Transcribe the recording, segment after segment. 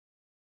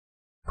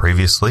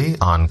Previously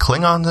on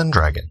Klingons and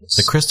Dragons.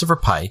 The Christopher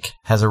Pike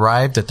has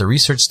arrived at the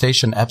research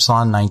station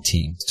Epsilon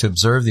 19 to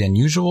observe the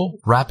unusual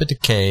rapid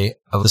decay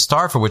of the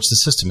star for which the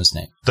system is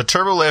named. The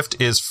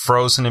turbolift is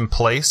frozen in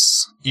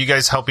place. You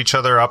guys help each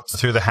other up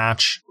through the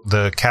hatch.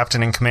 The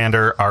captain and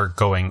commander are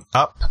going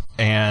up,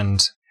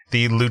 and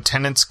the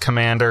lieutenant's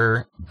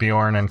commander,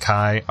 Bjorn and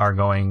Kai, are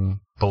going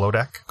below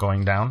deck,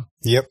 going down.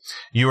 Yep.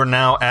 You are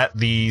now at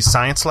the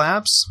science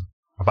labs.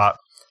 About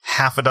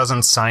half a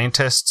dozen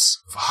scientists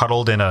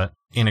huddled in a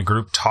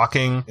group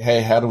talking.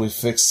 Hey, how do we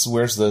fix,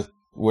 are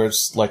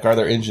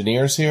there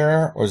engineers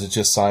here, or is it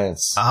just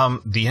science?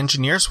 The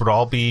engineers would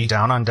all be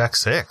down on deck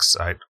 6.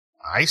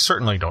 I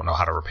certainly don't know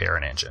how to repair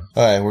an engine.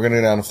 Alright, we're gonna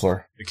go down the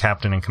floor. The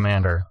captain and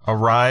commander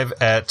arrive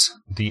at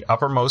the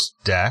uppermost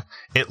deck.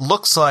 It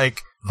looks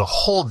like the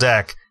whole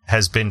deck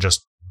has been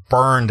just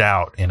burned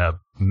out in a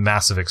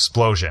massive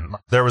explosion.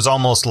 There was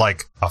almost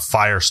like a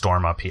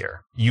firestorm up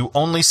here. You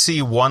only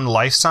see one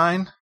life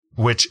sign,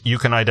 which you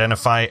can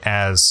identify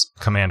as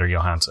Commander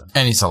Johansson.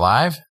 And he's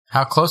alive?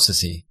 How close is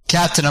he?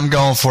 Captain, I'm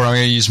going for it. I'm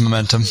going to use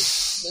momentum.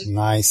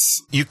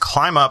 Nice. You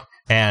climb up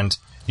and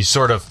you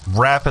sort of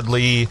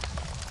rapidly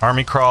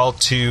army crawl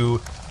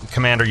to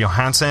Commander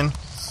Johansson,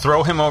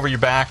 throw him over your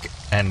back,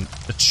 and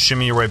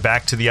shimmy your way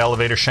back to the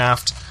elevator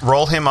shaft.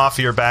 Roll him off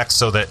your back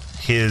so that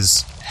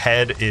his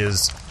head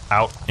is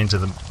out into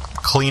the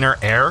cleaner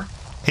air.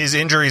 His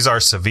injuries are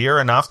severe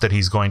enough that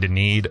he's going to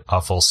need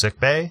a full sick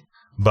bay,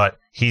 but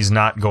he's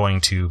not going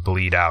to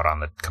bleed out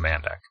on the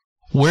command deck.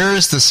 Where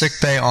is the sick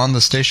bay on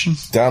the station?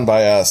 Down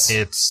by us.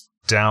 It's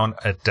down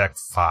at deck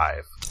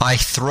 5. I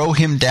throw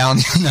him down.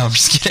 No, I'm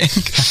just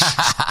kidding.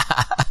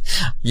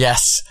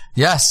 Yes,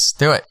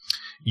 do it.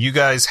 You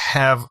guys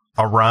have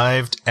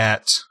arrived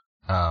at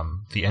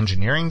the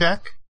engineering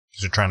deck.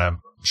 You're trying to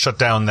shut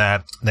down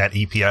that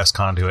EPS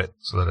conduit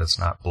so that it's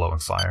not blowing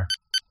fire.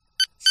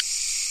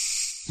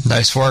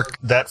 Nice work.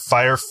 That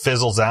fire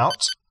fizzles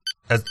out.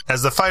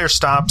 As the fire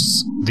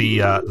stops,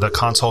 the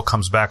console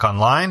comes back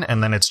online,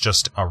 and then it's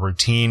just a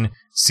routine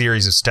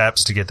series of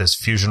steps to get this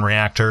fusion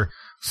reactor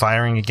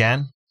firing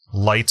again.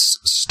 Lights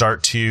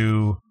start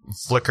to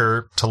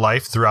flicker to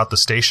life throughout the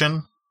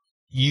station.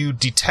 You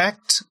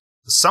detect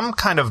some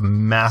kind of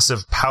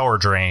massive power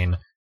drain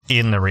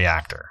in the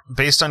reactor.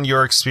 Based on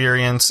your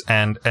experience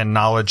and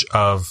knowledge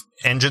of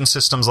engine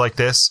systems like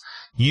this,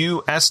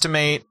 you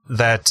estimate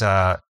that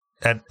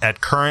at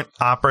current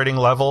operating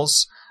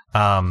levels,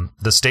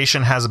 the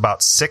station has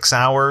about 6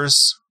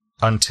 hours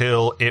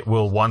until it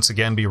will once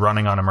again be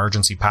running on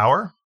emergency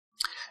power.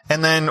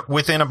 And then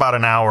within about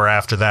an hour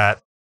after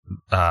that,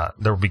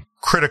 there will be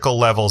critical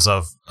levels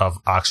of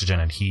oxygen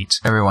and heat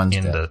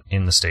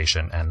in the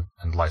station,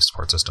 and life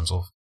support systems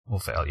will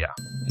fail, yeah.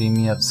 Beam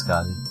me up,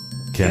 Scotty.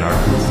 Can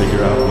our crew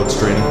figure out what's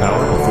draining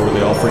power before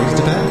they all freeze to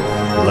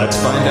death? Let's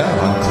find out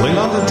on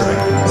Klingons and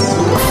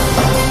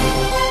Dragons.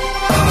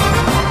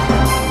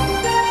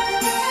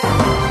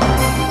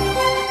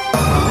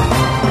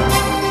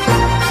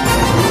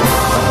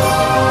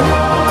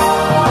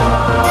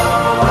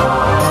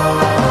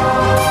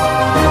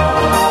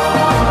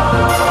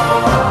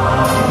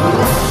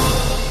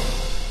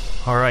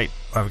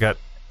 I've got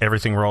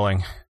everything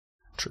rolling.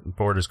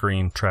 Board is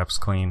green, trap's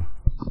clean.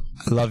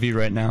 I love you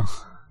right now.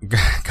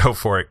 Go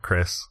for it,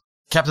 Chris.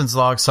 Captain's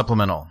log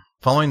supplemental.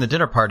 Following the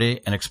dinner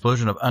party, an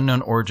explosion of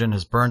unknown origin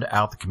has burned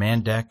out the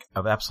command deck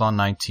of Epsilon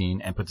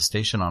 19 and put the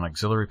station on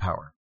auxiliary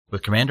power.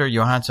 With Commander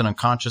Johansson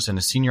unconscious and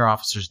his senior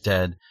officers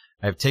dead,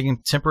 I have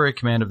taken temporary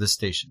command of this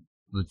station.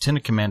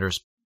 Lieutenant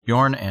Commanders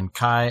Bjorn and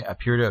Kai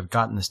appear to have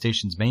gotten the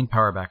station's main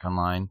power back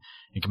online,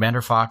 and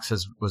Commander Fox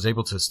was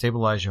able to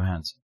stabilize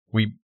Johansson.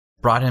 We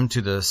brought him to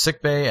the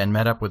sick bay and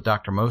met up with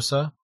Dr.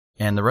 Mosa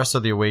and the rest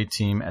of the away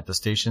team at the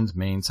station's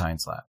main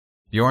science lab.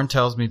 Bjorn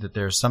tells me that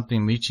there's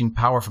something leaching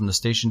power from the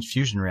station's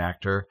fusion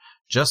reactor,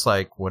 just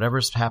like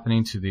whatever's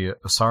happening to the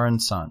Osaran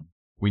sun.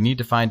 We need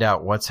to find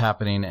out what's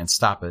happening and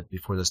stop it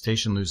before the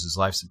station loses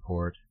life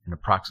support in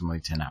approximately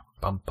 10 hours.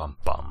 Bum, bum,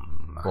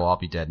 bum. We'll all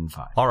be dead in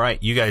 5. All right,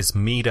 you guys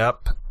meet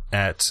up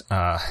at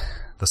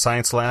the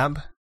science lab.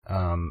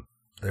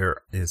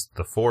 There is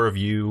the 4 of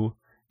you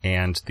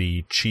and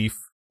the chief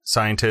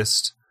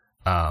scientist,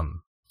 Lanana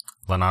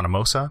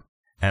Mosa,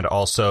 and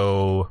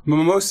also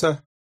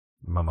Mimosa,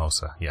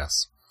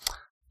 yes.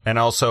 And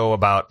also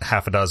about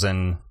half a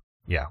dozen,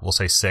 we'll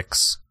say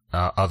 6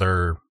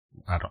 other,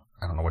 I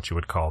don't know what you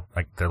would call,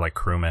 like, they're like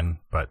crewmen,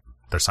 but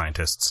they're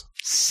scientists.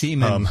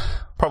 Seamen.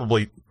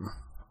 Probably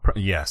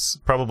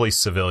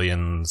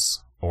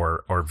civilians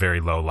or very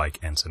low, like,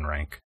 ensign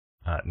rank,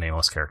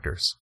 nameless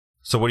characters.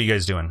 So what are you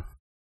guys doing?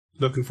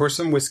 Looking for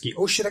some whiskey.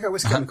 Oh shit, I got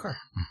whiskey in the car.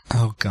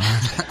 Oh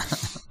god.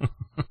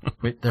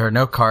 Wait, there are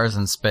no cars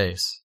in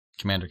space,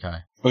 Commander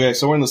Kai. Okay,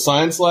 so we're in the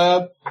science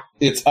lab.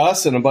 It's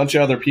us and a bunch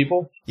of other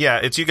people. Yeah,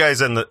 it's you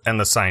guys and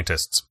the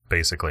scientists,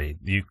 basically.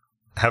 You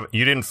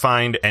didn't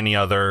find any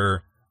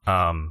other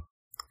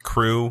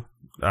crew.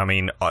 I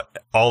mean,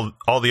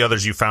 all the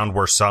others you found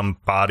were some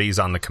bodies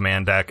on the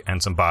command deck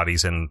and some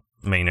bodies in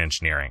main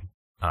engineering.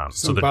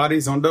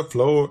 Bodies on the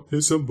floor.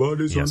 There's some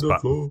bodies on the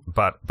floor.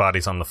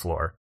 Bodies on the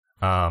floor.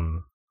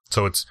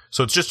 So it's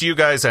just you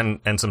guys and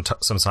some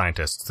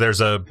scientists. There's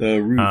The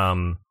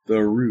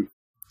roof.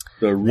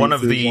 one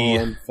of is the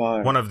on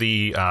fire. one of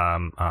the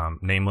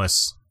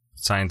nameless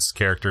science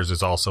characters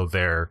is also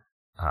their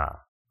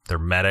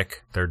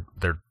medic, their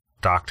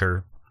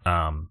doctor,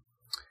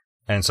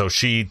 and so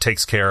she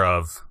takes care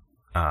of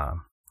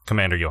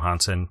Commander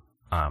Johansson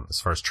as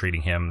far as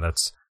treating him.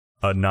 That's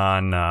a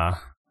non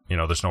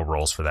there's no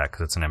roles for that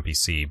because it's an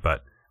NPC,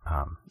 but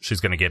she's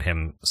going to get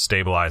him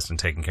stabilized and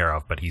taken care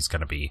of, but he's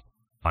going to be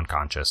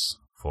unconscious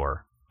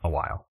for a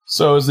while.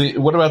 So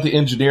what about the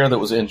engineer that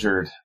was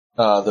injured?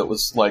 That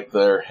was like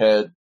their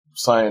head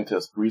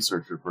scientist,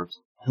 researcher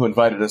person who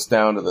invited us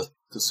down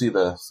to see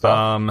the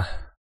stuff.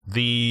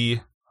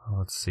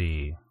 Let's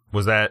see.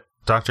 Was that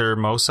Dr.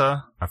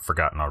 Mosa? I've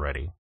forgotten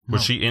already.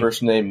 Was she in?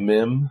 First name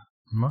Mim.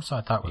 Most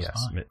I thought was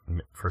Yes,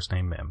 fine. first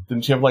name Mim.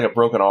 Didn't she have like a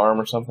broken arm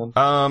or something?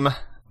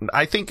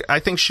 I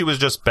think she was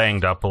just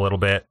banged up a little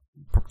bit,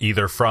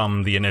 either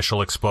from the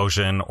initial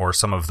explosion or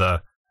some of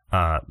the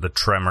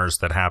tremors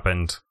that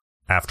happened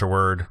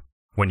afterward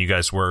when you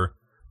guys were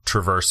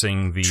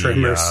traversing the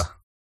Tremors.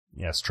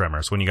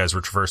 Tremors. When you guys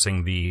were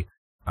traversing the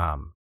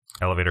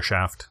elevator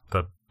shaft,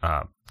 the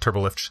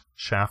turbolift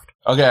shaft.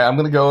 Okay, I'm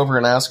gonna go over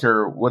and ask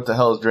her what the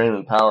hell is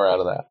draining power out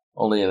of that.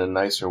 Only in a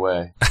nicer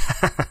way.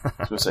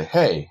 I'm gonna say,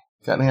 hey,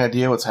 got any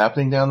idea what's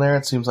happening down there?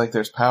 It seems like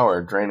there's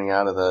power draining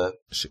out of the.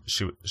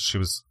 She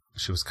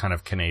was kind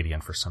of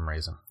Canadian for some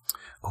reason.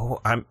 Oh,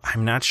 I'm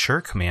not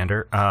sure,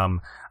 Commander.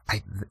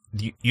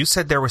 You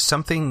said there was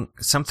something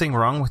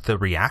wrong with the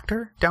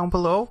reactor down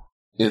below?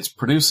 It's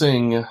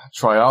producing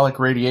triolic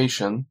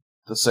radiation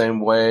the same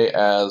way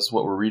as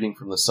what we're reading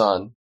from the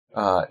sun,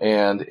 or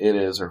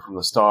from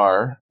the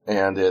star,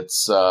 and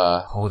it's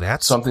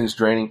something's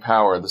draining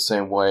power the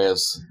same way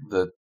as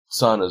the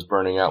sun is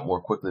burning out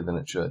more quickly than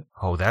it should.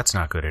 Oh, that's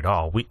not good at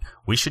all.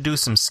 We should do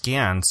some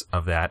scans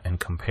of that and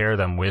compare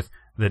them with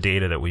the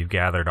data that we've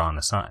gathered on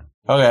the sun.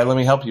 Okay, let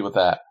me help you with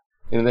that.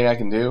 Anything I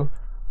can do?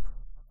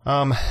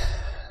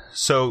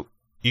 So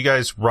you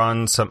guys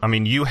run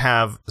you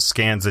have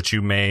scans that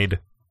you made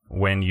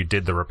when you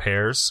did the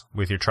repairs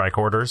with your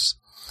tricorders.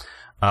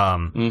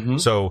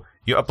 So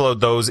you upload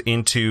those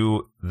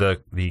into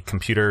the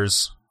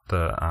computers,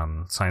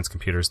 the science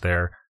computers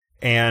there,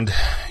 and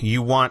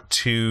you want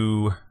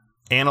to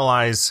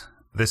analyze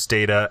this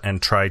data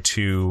and try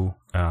to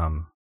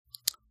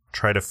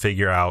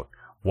figure out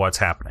what's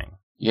happening.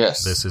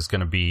 Yes. This is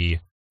going to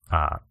be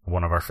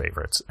one of our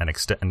favorites, an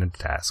extended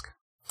task.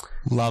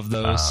 Love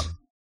those.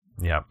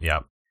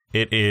 Yep.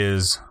 It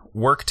is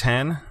work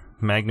 10,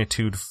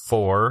 magnitude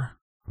 4,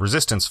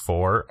 resistance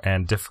 4,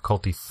 and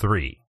difficulty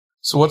 3.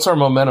 So what's our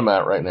momentum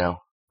at right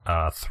now?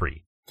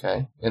 3.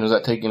 Okay. And is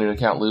that taking into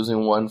account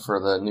losing one for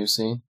the new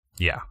scene?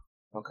 Yeah.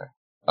 Okay.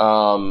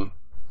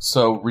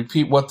 So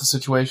repeat what the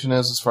situation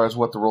is as far as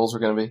what the rolls are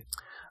going to be.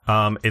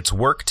 It's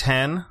work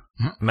 10,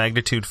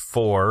 magnitude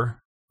 4,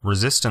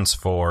 resistance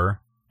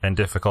 4, and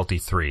difficulty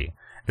 3.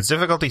 It's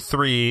difficulty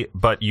 3,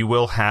 but you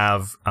will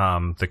have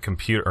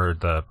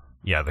the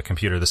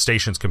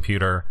station's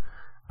computer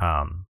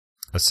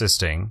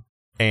assisting,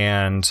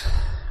 and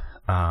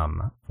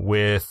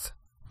with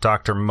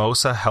Dr.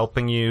 Mosa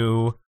helping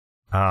you,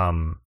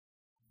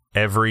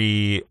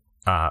 every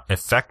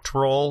effect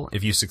roll,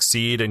 if you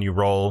succeed and you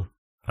roll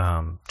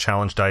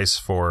challenge dice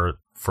for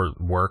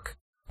work,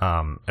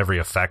 every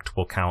effect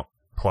will count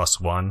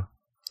 +1,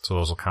 so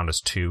those will count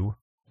as 2.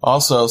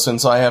 Also,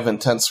 since I have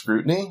intense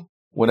scrutiny,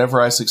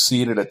 whenever I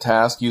succeed at a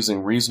task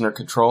using reason or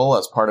control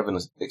as part of an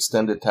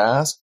extended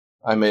task,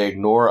 I may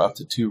ignore up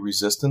to 2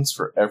 resistance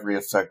for every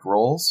effect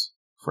rolls.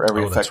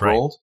 That's right.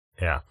 Rolled.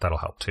 Yeah, that'll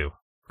help too,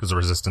 because the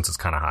resistance is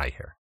kind of high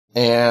here.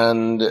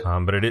 And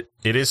but it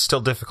is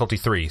still difficulty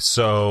 3.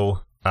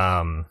 So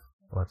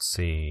let's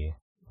see.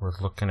 We're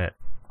looking at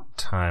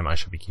time. I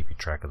should be keeping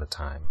track of the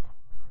time.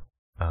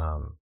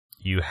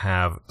 You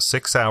have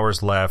 6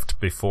 hours left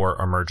before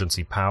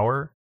emergency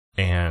power,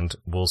 and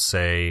we'll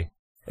say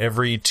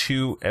every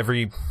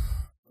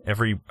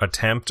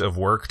attempt of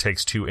work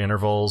takes 2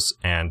 intervals,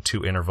 and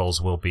 2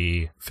 intervals will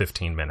be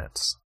 15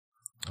 minutes.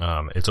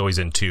 It's always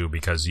in 2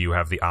 because you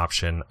have the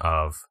option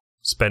of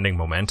spending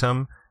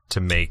momentum to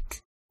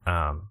make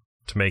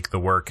the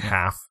work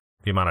half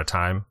the amount of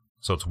time,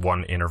 so it's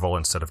 1 interval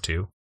instead of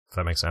 2. If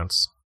that makes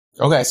sense.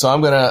 Okay, so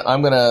I'm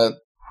gonna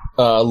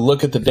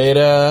look at the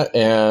data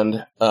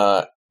and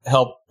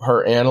help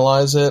her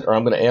analyze it, or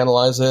I'm gonna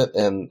analyze it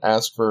and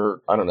ask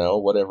for, I don't know,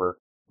 whatever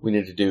we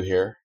need to do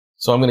here.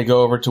 So I'm gonna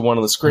go over to one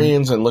of the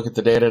screens and look at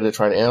the data to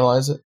try to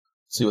analyze it,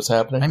 see what's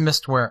happening. I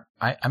missed where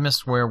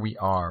we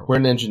are. We're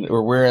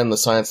in the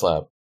science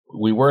lab.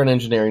 We were in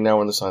engineering, now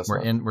we're in the science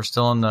lab. We're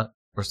still in the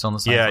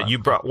science Yeah, lab. you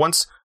brought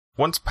once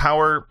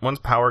power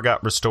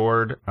got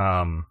restored,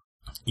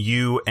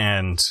 you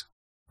and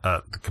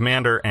the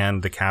commander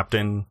and the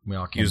captain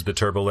used the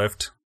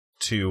turbolift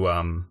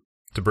to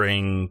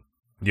bring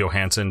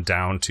Johansson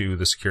down to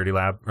the security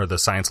lab or the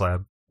science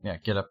lab. Yeah,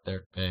 get up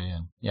there,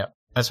 and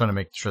I just want to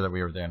make sure that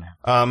we were there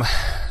now.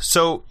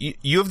 So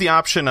you have the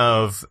option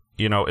of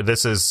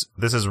this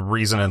is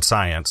reason and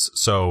science.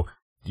 So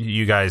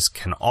you guys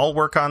can all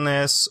work on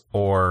this,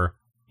 or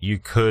you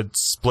could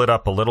split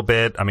up a little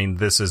bit. I mean,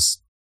 this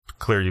is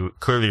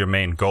clearly your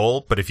main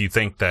goal. But if you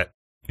think that,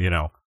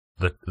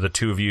 the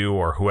two of you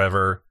or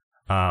whoever,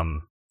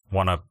 want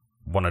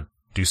to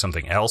do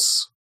something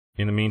else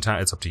in the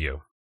meantime, it's up to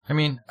you. I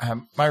mean,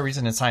 my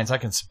reason in science I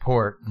can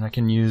support, and I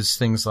can use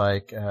things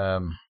like,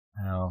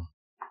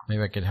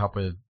 maybe I could help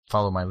with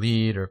follow my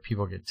lead, or if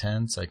people get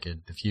tense, I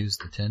could diffuse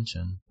the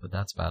tension, but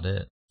that's about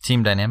it.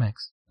 Team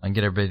dynamics. I can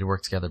get everybody to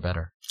work together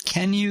better.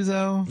 Can you,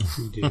 though?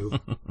 You do.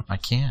 I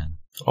can.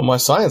 Well, my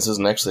science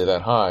isn't actually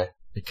that high.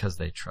 Because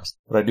they trust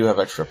me. But I do have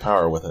extra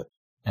power with it.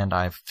 And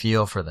I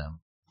feel for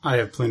them. I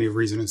have plenty of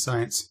reason in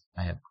science.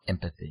 I have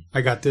empathy.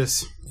 I got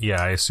this.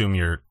 Yeah, I assume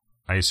your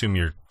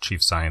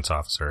chief science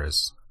officer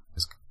is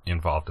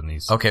involved in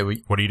these. Okay,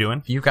 what are you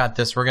doing? You got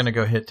this. We're going to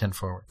go hit 10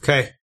 forward.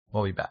 Okay.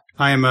 We'll be back.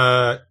 I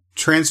am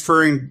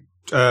transferring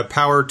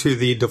power to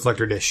the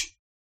deflector dish.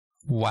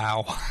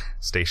 Wow.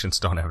 Stations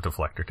don't have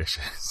deflector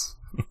dishes.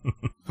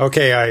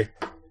 Okay, I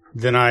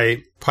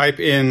pipe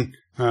in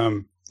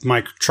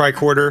my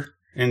tricorder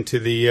into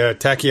the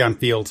tachyon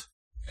field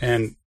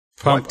and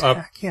pump up.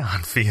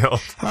 Tachyon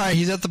field. All right,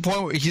 he's at the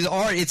point where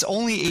it's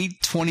only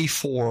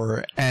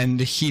 8:24, and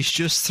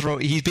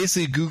he's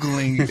basically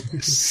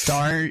Googling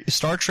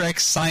Star Trek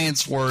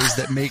science words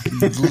that make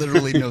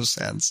literally no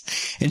sense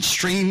and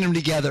stringing them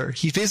together.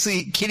 He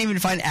basically can't even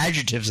find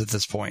adjectives at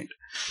this point.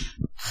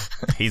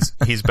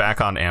 He's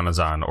back on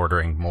Amazon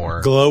ordering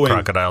more glowing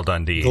Crocodile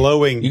Dundee.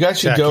 Glowing. You guys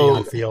should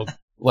go field.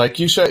 Like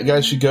you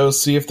guys should go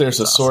see if there's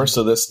a source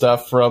of this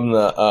stuff from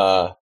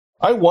the.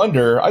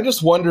 I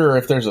just wonder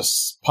if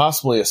there's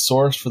possibly a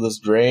source for this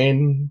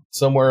drain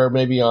somewhere,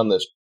 maybe on the.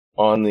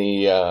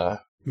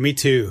 Me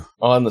too.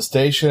 On the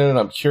station,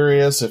 I'm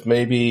curious if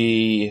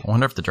maybe. I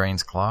wonder if the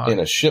drain's clogged in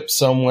a ship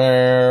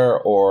somewhere,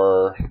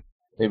 or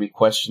maybe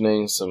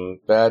questioning some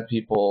bad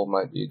people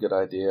might be a good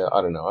idea.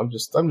 I don't know. I'm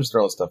just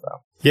throwing stuff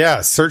out.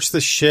 Yeah, search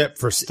the ship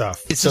for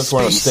stuff. It's a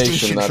space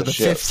station for the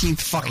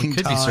 15th fucking time. We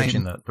could be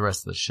searching the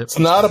rest of the ship. It's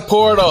not a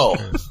portal.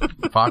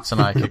 Fox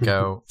and I could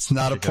go. It's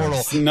not a portal.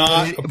 It's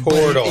not a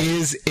portal.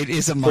 It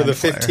is a mind for the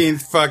flare.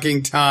 15th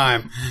fucking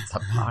time. It's a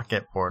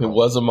pocket portal. It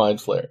was a mind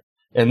flare.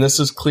 And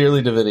this is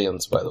clearly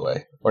Davidians, by the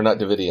way. Or not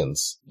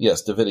Davidians.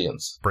 Yes,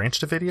 Davidians. Branch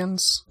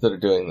Davidians? That are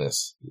doing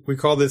this. We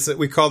call this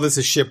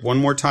a ship one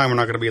more time. We're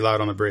not going to be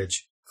allowed on the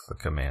bridge. The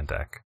command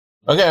deck.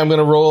 Okay, I'm going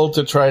to roll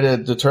to try to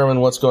determine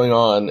what's going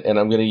on, and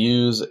I'm going to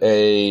use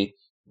a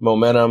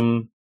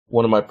momentum,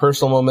 one of my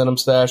personal momentum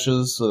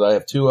stashes that I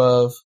have 2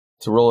 of,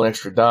 to roll an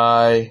extra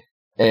die,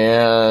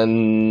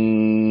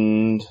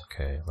 and...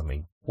 Okay, let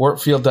me... Warp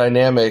field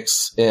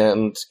dynamics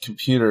and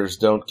computers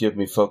don't give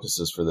me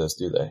focuses for this,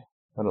 do they?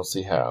 I don't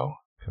see how.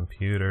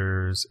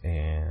 Computers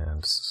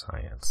and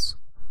science.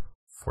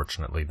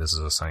 Fortunately, this is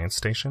a science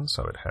station,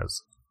 so it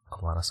has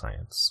a lot of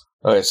science.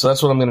 Okay, so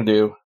that's what I'm going to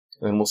do,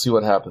 and we'll see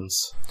what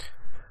happens.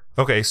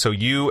 Okay, so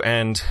you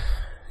and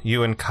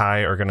Kai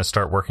are going to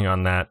start working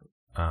on that,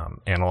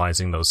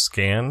 analyzing those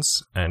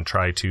scans and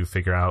try to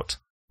figure out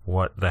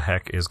what the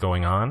heck is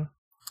going on.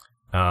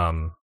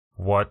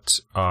 What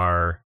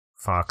are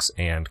Fox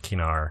and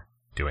Kinar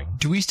doing?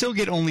 Do we still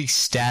get only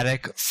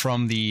static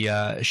from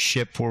the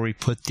ship where we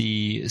put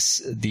the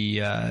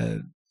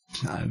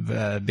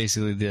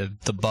basically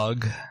the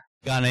bug?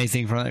 Got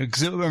anything from it?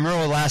 Because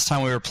remember last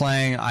time we were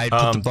playing, I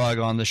put the bug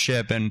on the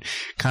ship and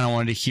kind of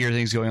wanted to hear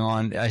things going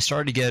on. I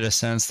started to get a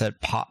sense that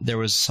there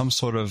was some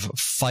sort of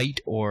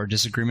fight or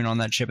disagreement on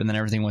that ship, and then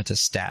everything went to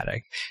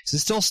static. Is it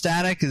still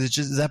static?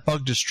 Is that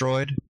bug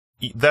destroyed?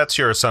 That's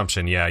your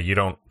assumption. Yeah, you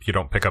don't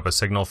pick up a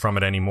signal from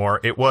it anymore.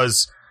 It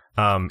was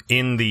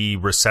in the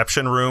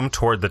reception room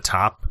toward the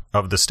top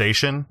of the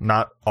station,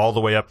 not all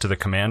the way up to the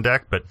command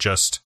deck, but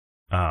just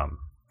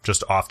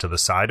off to the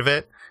side of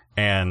it,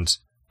 and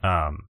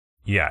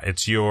yeah,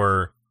 it's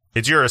your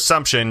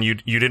assumption. You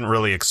didn't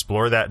really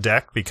explore that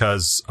deck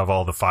because of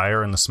all the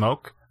fire and the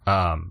smoke.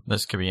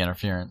 This could be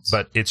interference.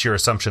 But it's your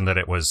assumption that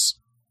it was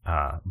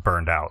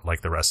burned out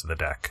like the rest of the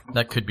deck.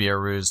 That could be a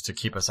ruse to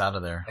keep us out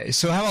of there.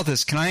 So how about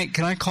this? Can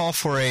I call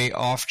for a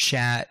off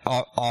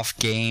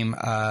game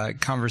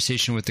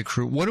conversation with the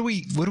crew? What do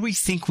we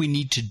think we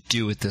need to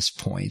do at this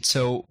point?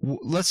 So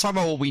let's talk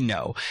about what we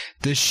know.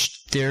 There's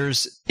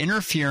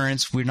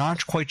interference. We're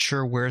not quite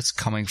sure where it's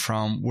coming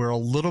from. We're a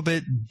little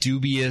bit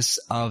dubious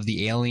of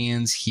the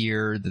aliens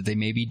here, that they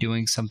may be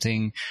doing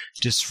something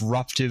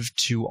disruptive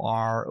to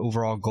our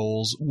overall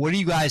goals. What do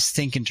you guys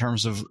think in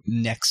terms of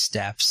next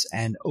steps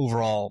and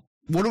overall?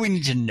 What do we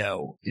need to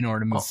know in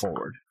order to move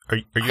forward? Are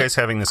you guys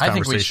having this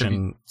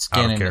conversation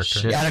out of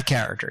character? Out of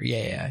character,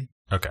 yeah.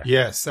 Okay.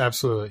 Yes,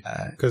 absolutely.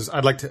 Because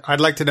I'd like to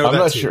know I'm that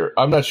not too. sure.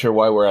 I'm not sure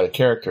why we're out of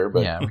character,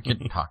 but yeah, we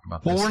could talk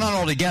about this. Well, we're not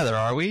all together,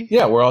 are we?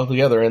 Yeah, we're all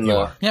together in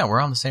the. Yeah, we're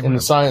on the same. In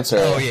the science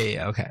area. Oh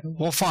yeah. Okay.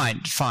 Well,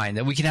 fine.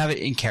 That we can have it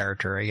in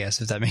character, I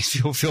guess, if that makes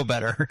you feel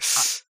better.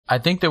 I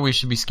think that we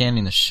should be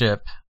scanning the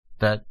ship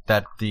that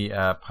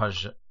the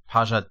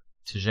Paja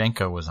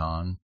Tizhenko was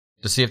on.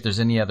 to see if there's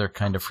any other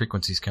kind of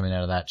frequencies coming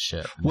out of that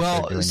ship.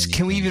 Well,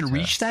 can we even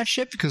reach that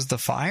ship because of the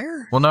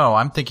fire? Well, no,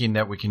 I'm thinking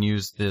that we can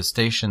use the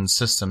station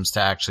systems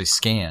to actually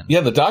scan.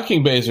 Yeah, the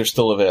docking bays are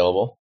still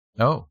available.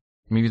 Oh,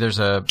 maybe there's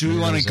a... Do we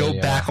want to go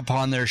back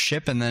upon their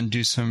ship and then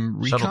do some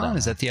recon?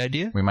 Is that the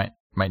idea? We might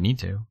need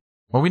to.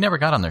 Well, we never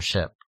got on their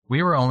ship.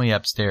 We were only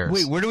upstairs.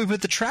 Wait, where do we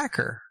put the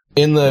tracker?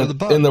 In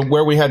the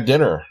where we had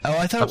dinner. Oh,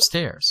 I thought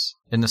upstairs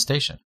in the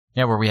station.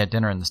 Yeah, where we had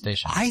dinner in the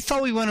station. I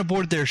thought we went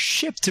aboard their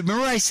ship.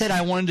 Remember I said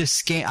I wanted to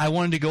scan. I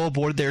wanted to go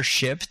aboard their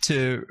ship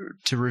to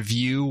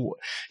review,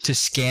 to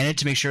scan it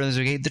to make sure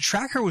everything's okay. The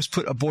tracker was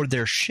put aboard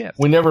their ship.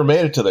 We never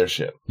made it to their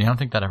ship. Yeah, I don't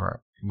think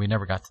we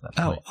never got to that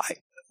point.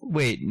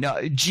 Wait, no,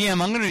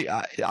 GM,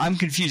 I'm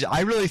confused.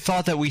 I really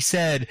thought that we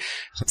said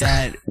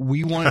that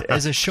we wanted,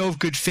 as a show of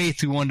good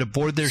faith, we wanted to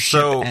board their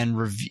ship and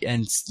review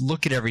and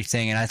look at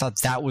everything. And I thought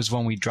that was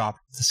when we dropped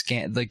the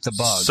scan, like the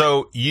bug.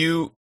 So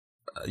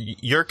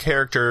your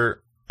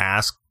character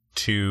asked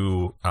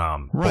to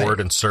board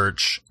and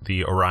search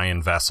the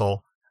Orion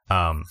vessel.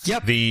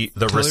 Yep. The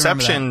totally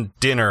reception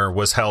dinner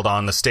was held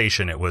on the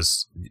station. It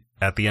was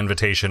at the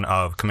invitation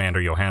of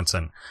Commander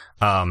Johansson.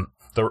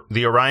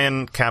 The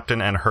Orion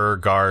captain and her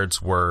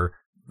guards were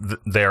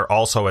there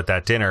also at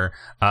that dinner.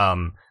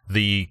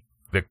 The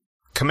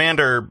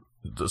commander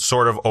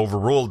sort of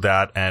overruled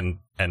that and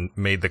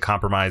made the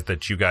compromise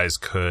that you guys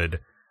could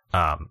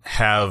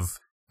have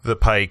the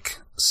Pike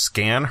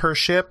scan her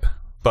ship,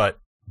 but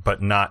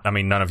not. I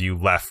mean, none of you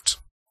left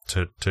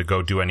to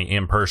go do any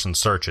in-person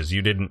searches.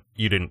 You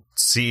didn't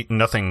see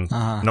nothing.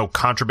 No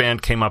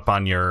contraband came up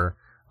on your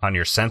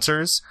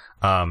sensors.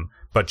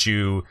 But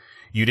you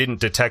didn't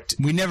detect...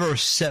 We never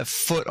set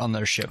foot on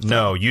their ship, though.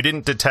 No, you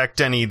didn't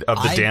detect any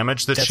of the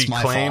damage that she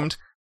claimed,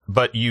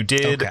 but you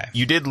did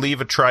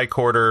leave a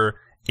tricorder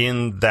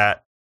in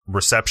that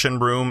reception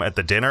room at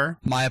the dinner.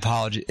 My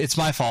apology. It's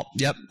my fault.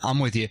 Yep, I'm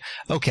with you.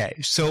 Okay,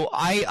 so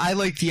I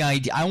like the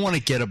idea. I want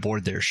to get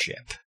aboard their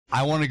ship.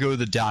 I want to go to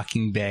the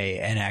docking bay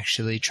and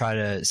actually try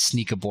to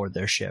sneak aboard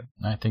their ship.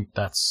 I think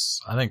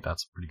that's a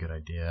pretty good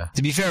idea.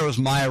 To be fair, it was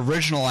my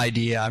original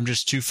idea. I'm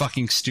just too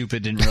fucking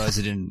stupid, didn't realize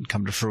it didn't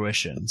come to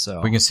fruition.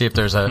 So we can see if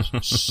there's a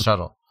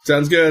shuttle.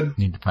 Sounds good.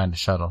 Need to find a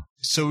shuttle.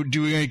 So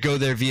do we go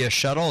there via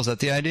shuttle? Is that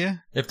the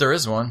idea? If there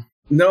is one.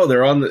 No,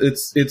 they're on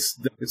it's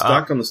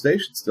docked on the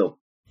station still.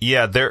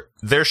 Yeah,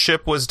 their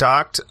ship was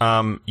docked.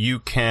 You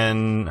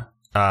can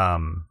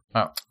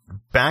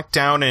back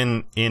down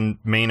in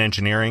main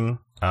engineering.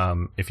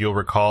 If you'll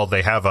recall,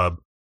 they have an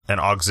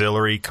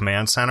auxiliary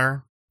command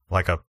center,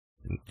 like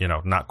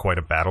not quite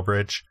a battle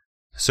bridge.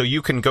 So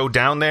you can go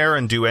down there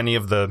and do any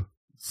of the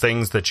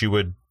things that you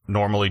would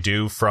normally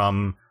do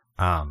from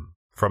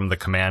the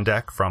command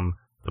deck, from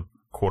the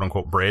quote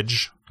unquote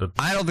bridge.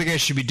 I don't think I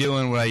should be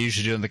doing what I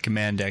usually do on the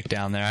command deck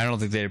down there. I don't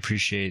think they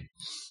appreciate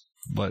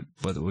what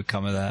would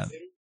come of that.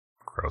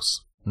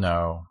 Gross.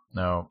 No.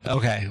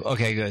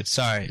 Okay, good.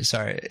 Sorry. Is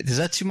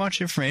that too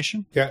much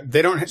information? Yeah,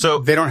 they don't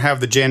have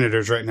the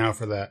janitors right now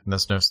for that.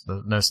 There's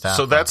no staff.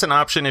 So that's an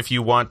option if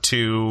you want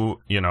to,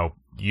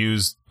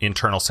 use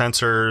internal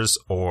sensors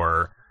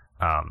or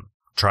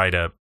try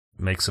to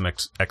make some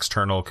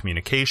external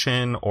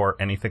communication or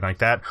anything like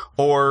that.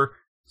 Or,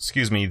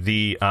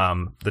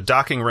 the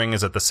docking ring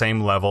is at the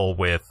same level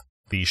with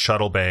the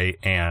shuttle bay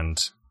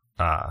and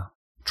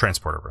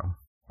transporter room,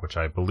 which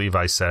I believe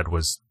I said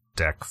was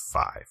deck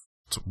 5.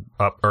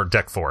 Up, or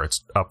deck 4.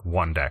 It's up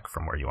one deck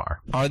from where you are.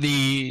 Are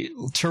the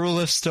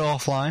turbolifts still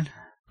offline?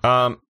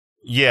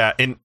 Yeah.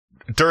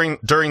 During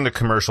the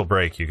commercial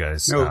break, you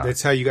guys. No,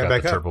 that's how you got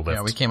back the up.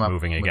 Turbolift we came up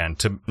moving again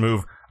to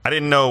move. I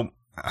didn't know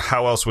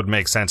how else would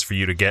make sense for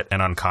you to get an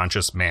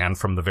unconscious man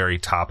from the very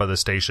top of the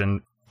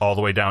station all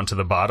the way down to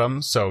the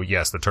bottom. So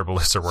yes, the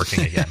turbolifts are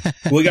working again.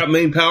 We got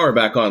main power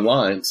back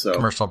online. So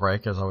commercial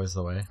break is always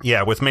the way.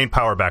 Yeah, with main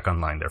power back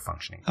online, they're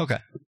functioning. Okay,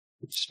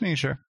 just making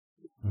sure.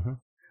 Mm-hmm.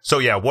 So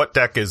yeah, what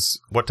deck is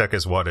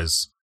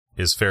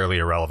fairly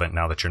irrelevant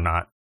now that you're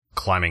not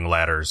climbing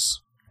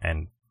ladders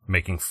and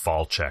making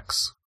fall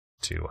checks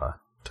to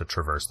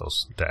traverse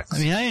those decks. I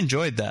mean, I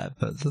enjoyed that,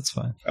 but that's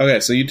fine. Okay,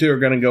 so you two are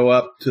going to go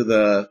up to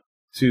the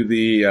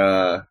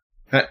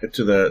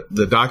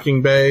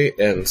docking bay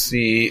and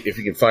see if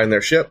you can find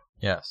their ship.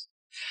 Yes.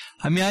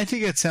 I mean, I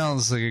think it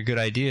sounds like a good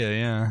idea.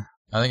 Yeah.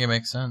 I think it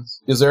makes sense.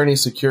 Is there any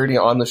security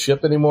on the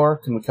ship anymore?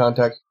 Can we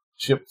contact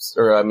ships,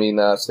 station? I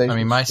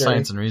mean, my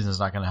science and reason is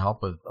not going to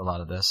help with a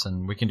lot of this,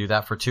 and we can do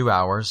that for 2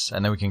 hours,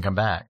 and then we can come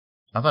back.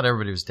 I thought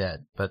everybody was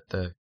dead, but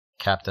the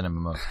captain and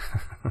Mimosa.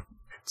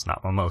 It's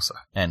not Mimosa.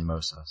 And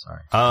Mosa,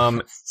 sorry.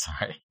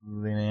 Sorry.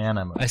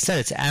 I said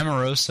it's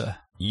Amorosa.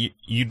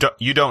 You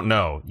don't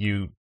know.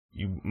 You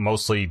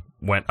mostly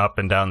went up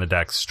and down the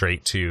deck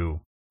straight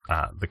to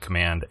the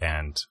command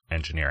and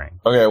engineering.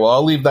 Okay, well,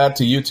 I'll leave that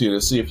to you two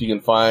to see if you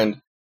can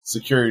find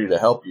security to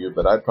help you,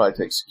 but I'd probably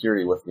take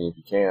security with me if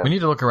you can. We need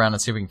to look around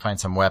and see if we can find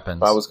some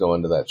weapons. If I was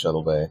going to that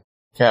shuttle bay.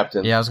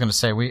 Captain. Yeah, I was going to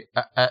say,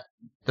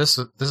 this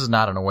is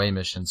not an away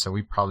mission, so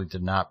we probably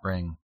did not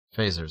bring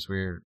phasers.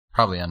 We're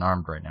probably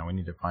unarmed right now. We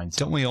need to find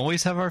some. Don't we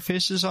always have our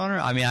phasers on her?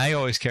 I mean, I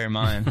always carry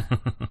mine.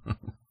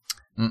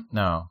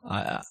 No.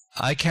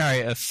 I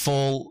carry a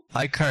full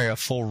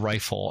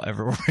rifle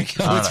everywhere I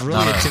go. Not it's a- really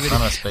not a- intimidating,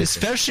 not a space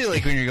especially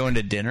like when you're going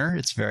to dinner.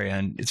 It's very A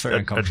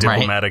uncomfortable.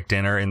 diplomatic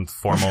dinner in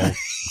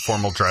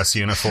formal dress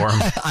uniform.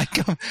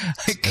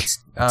 It's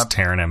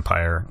Terran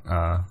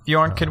Empire.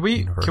 Bjorn, could we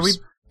universe.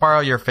 borrow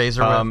your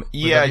phaser? Would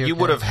Yeah, that be you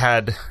okay? would have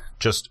had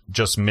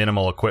just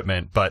minimal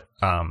equipment, but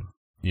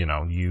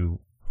you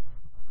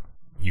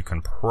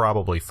can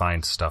probably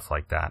find stuff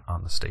like that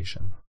on the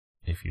station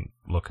if you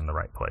look in the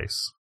right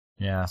place.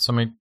 Yeah, so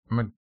I'm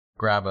gonna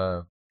grab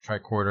a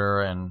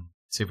tricorder and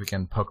see if we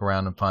can poke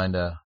around and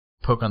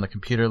poke on the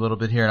computer a little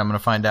bit here, and I'm gonna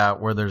find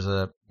out where there's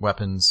a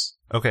weapons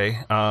Okay,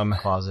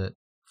 closet.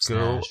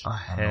 go stash.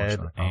 I don't know what ahead you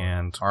wanna call it.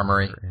 and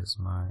Armory. Where is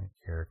my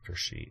character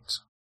sheet?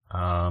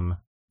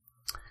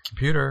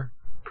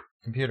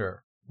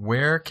 Computer,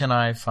 where can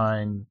I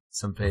find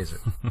some phasers?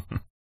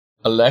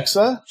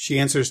 Alexa? She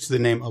answers to the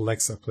name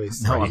Alexa,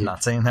 please. No, I'm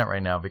not saying that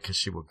right now because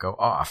she will go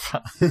off.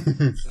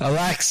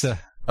 Alexa.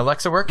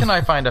 Alexa, where can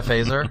I find a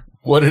phaser?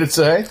 What did it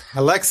say?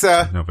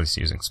 Alexa. Nobody's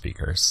using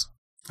speakers.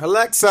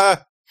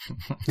 Alexa.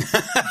 It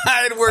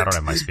I worked. don't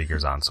have my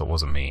speakers on, so it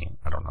wasn't me.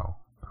 I don't know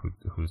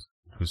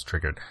who's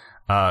triggered.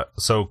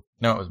 So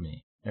No, it was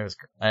me.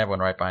 I have one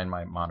right behind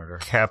my monitor.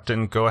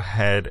 Captain, go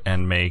ahead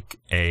and make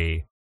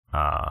a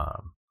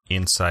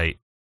insight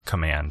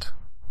command.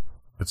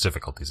 It's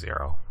difficulty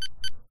 0.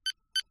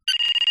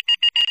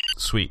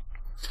 Sweet.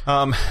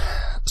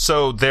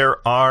 So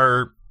there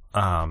are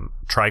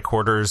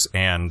tricorders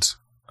and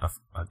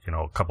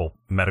a couple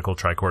medical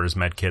tricorders,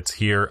 med kits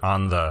here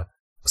on the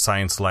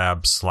science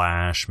lab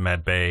 /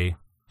 med bay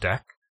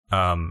deck.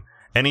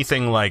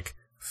 Anything like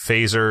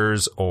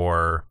phasers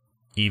or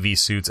EV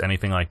suits,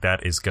 anything like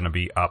that, is going to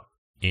be up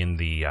in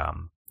the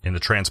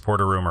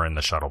transporter room or in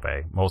the shuttle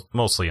bay.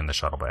 Mostly in the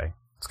shuttle bay.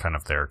 It's kind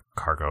of their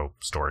cargo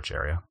storage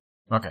area.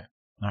 Okay.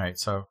 All right.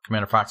 So,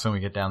 Commander Fox, when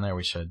we get down there,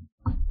 we should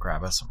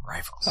grab us some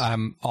rifles.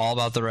 I'm all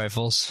about the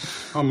rifles.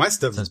 Oh, my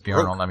stuff. Since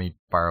Bjorn won't let me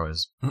borrow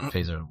his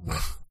phaser whip.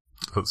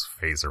 Those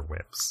phaser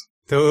whips.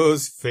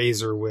 Those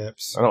phaser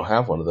whips. I don't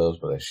have one of those,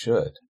 but I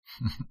should.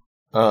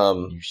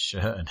 You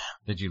should.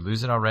 Did you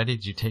lose it already?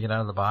 Did you take it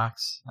out of the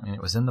box? I mean,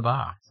 it was in the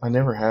box. I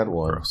never had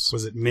one. Gross.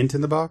 Was it mint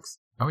in the box?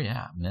 Oh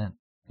yeah, mint.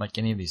 Like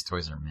any of these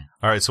toys are mint.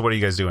 All right, so what are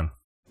you guys doing?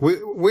 We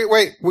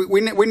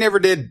never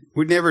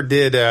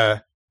did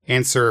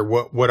answer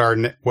what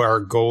our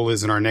goal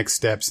is and our next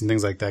steps and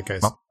things like that,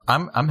 guys. Well,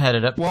 I'm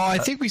headed up. Well, I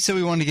think we said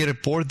we wanted to get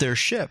aboard their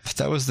ship.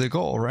 That was the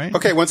goal, right?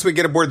 Okay, once we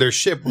get aboard their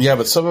ship, Yeah,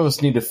 but some of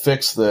us need to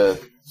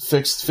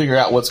figure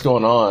out what's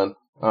going on.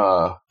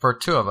 For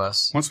two of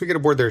us. once we get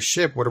aboard their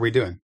ship, what are we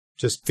doing?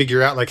 Just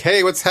figure out like,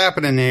 hey, what's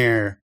happening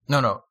here?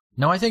 No.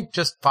 I think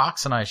just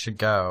Fox and I should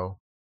go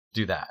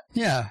do that.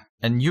 Yeah.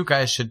 And you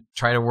guys should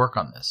try to work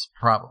on this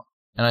problem.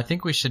 And I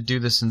think we should do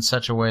this in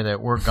such a way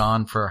that we're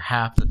gone for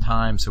half the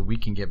time so we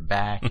can get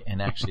back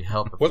and actually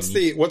help. if we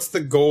need. What's the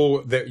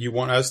goal that you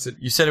want us to?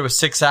 You said it was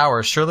 6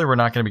 hours. Surely we're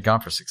not going to be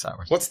gone for 6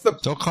 hours. What's the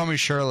Don't call me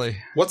Shirley.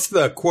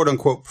 quote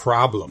unquote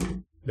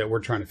problem that we're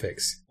trying to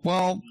fix?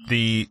 Well,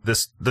 The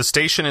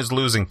station is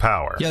losing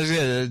power. yeah,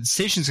 the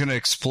station's going to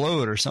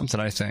explode or something,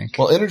 I think.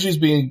 Well, energy's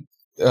being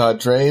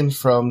drained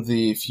from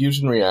the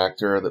fusion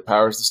reactor that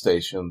powers the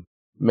station.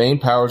 Main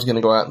power is going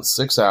to go out in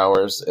 6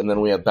 hours, and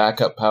then we have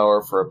backup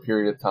power for a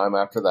period of time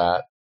after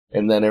that,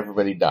 and then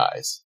everybody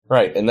dies.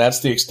 Right, and that's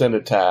the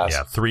extended task.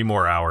 Yeah, 3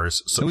 more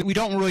hours. So We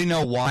don't really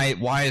know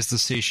why is the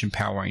station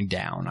powering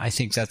down. I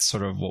think that's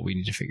sort of what we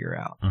need to figure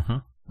out.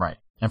 Right.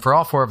 And for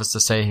all four of us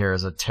to say here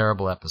is a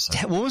terrible episode.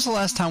 When was the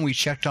last time we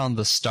checked on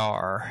the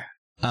star?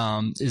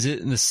 Is it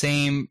in the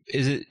same?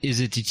 Is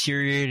it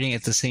deteriorating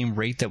at the same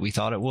rate that we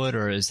thought it would,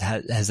 or has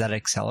that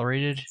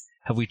accelerated?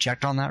 Have we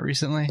checked on that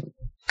recently?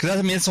 Because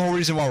I mean, that's the whole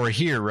reason why we're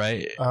here,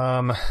 right?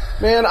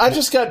 Man, I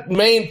just got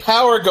main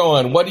power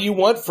going. What do you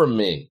want from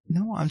me?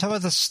 No, I'm talking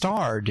about the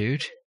star,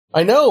 dude.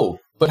 I know,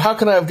 but how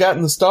can I have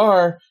gotten the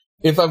star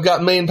if I've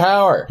got main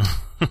power?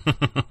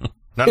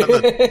 none of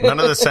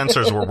the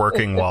sensors were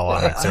working while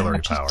on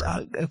auxiliary power.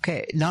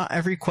 Okay, not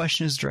every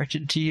question is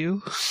directed to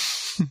you.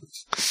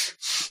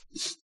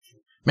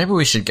 Maybe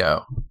we should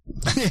go.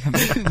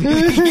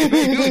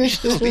 Maybe we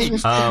should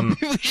leave.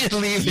 Maybe we should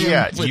leave him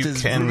yeah, with you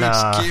his can,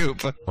 Rubik's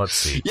Cube. Let's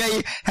see.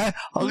 Yeah, I'm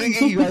gonna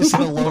give you guys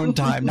some alone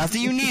time. Not that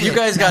you need it. You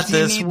guys got Not that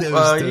this. need You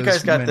those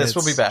guys got minutes. this.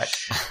 We'll be back.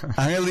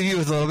 I'm gonna leave you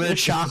with a little bit of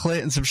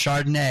chocolate and some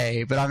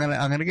Chardonnay, but I'm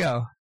gonna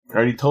go. I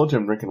already told you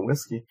I'm drinking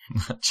whiskey.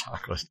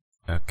 Chocolate.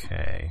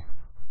 Okay.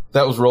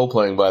 That was role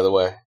playing, by the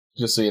way,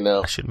 just so you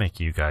know. I should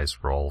make you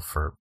guys roll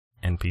for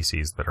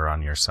NPCs that are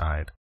on your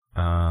side.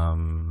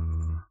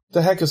 What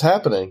the heck is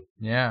happening?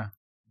 Yeah.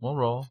 We'll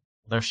roll.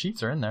 Their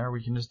sheets are in there.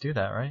 We can just do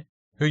that, right?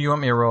 Who you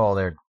want me to roll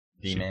there,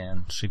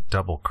 D-Man? She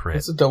double crit.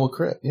 It's a double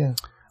crit, yeah.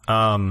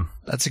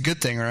 That's a good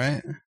thing,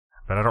 right?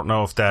 But I don't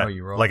know if that,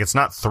 you roll. like, it's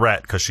not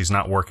threat because she's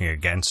not working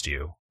against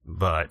you.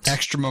 But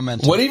Extra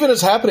momentum. What even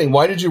is happening?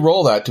 Why did you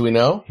roll that? Do we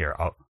know? here,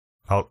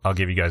 I'll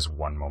give you guys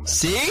one moment.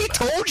 See?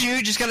 Told you.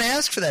 You just gotta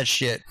ask for that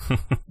shit.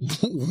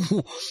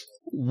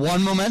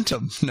 One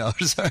momentum. No,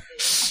 sorry.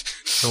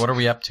 So what are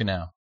we up to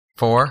now?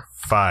 4.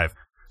 5.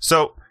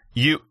 So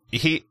he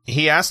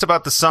asked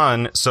about the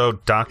sun. So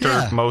Dr.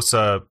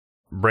 Mosa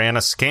ran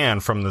a scan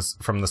from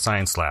the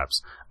science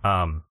labs.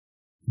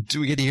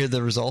 Do we get to hear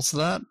the results of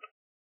that?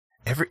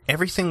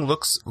 Everything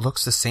looks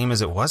the same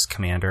as it was,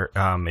 Commander.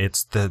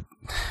 It's the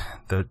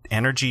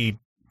energy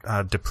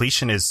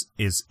depletion is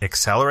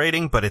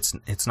accelerating, but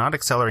it's not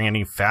accelerating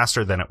any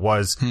faster than it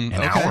was an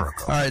hour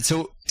ago. All right,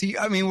 so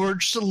I mean, we're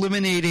just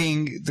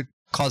eliminating the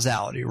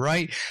causality,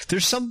 right?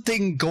 There's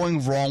something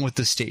going wrong with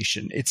the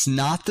station. It's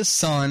not the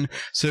sun,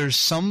 so there's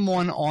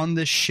someone on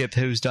the ship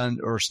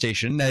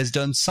station that has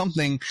done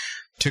something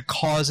to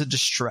cause a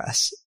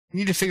distress.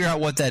 We need to figure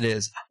out what that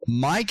is.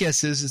 My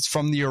guess is it's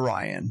from the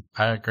Orion.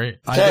 I agree.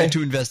 I'd like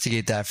to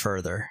investigate that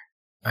further.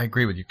 I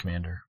agree with you,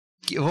 Commander.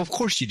 Well, of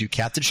course you do,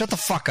 Captain. Shut the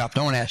fuck up.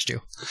 No one asked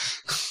you.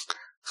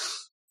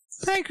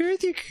 I agree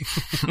with you.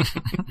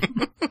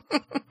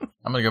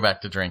 I'm going to go back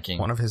to drinking.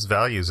 One of his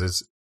values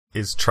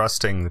is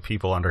trusting the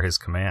people under his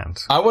command.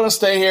 I want to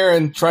stay here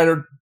and try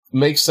to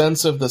make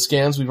sense of the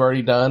scans we've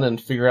already done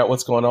and figure out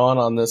what's going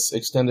on this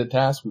extended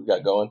task we've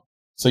got going.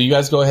 So you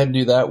guys go ahead and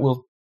do that.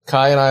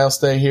 Kai and I will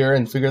stay here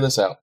and figure this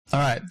out. All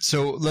right,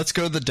 so let's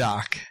go to the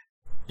dock.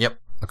 Yep.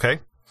 Okay.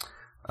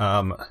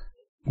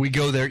 We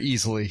go there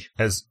easily.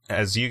 As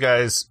you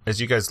guys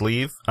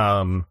leave,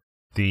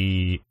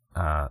 the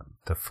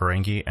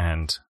Ferengi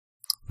and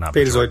not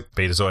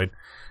Betazoid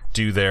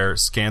do their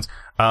scans.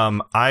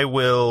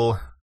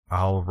 I'll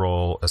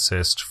roll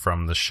assist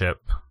from the ship,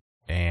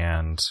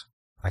 and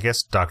I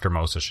guess Dr.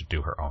 Mosa should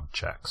do her own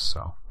checks.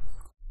 So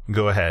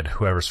go ahead,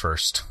 whoever's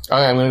first.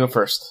 Okay, I'm going to go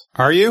first.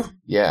 Are you?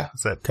 Yeah.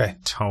 It's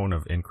that tone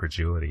of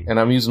incredulity. And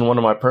I'm using one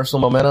of my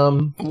personal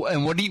momentum.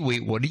 And what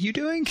are you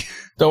doing?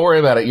 Don't worry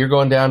about it. You're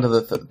going down to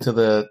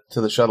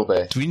the shuttle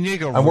bay. Do we need to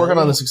go? I'm working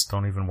on this.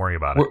 Don't even worry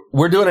about it.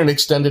 We're doing an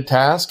extended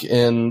task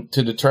to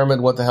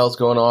determine what the hell's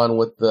going on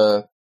with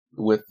the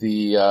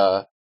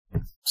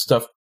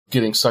stuff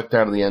getting sucked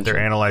out of the engine.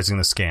 They're analyzing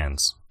the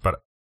scans, but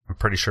I'm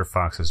pretty sure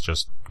Fox is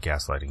just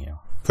gaslighting you.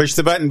 Push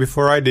the button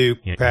before I do,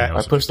 Pat.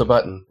 I pushed the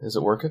button. Is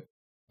it working?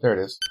 There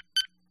it is.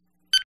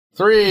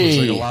 3. Looks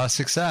like a lot of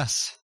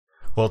success.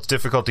 Well, it's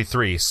difficulty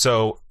 3,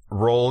 so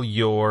roll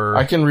your...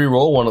 I can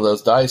re-roll one of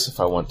those dice if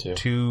I want to.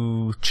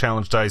 2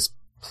 challenge dice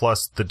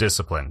plus the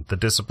discipline. The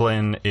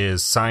discipline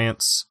is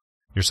science.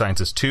 Your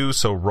science is 2,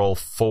 so roll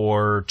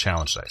 4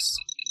 challenge dice.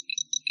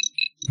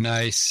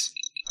 Nice.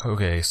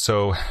 Okay,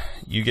 so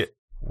you get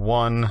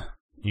 1,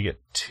 you get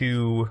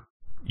 2,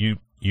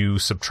 you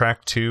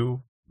subtract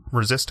 2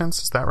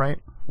 resistance, is that right?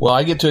 Well,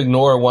 I get to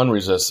ignore 1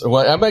 resistance.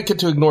 Well, I might get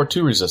to ignore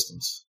 2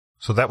 resistance.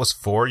 So that was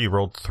 4, you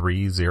rolled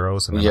 3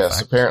 zeros and then yes,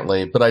 effect.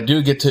 Apparently, but I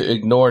do get to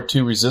ignore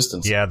 2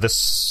 resistance. Yeah,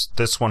 this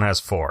one has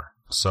 4,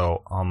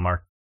 so I'll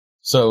mark.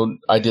 So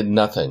I did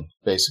nothing,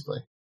 basically.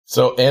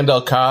 So,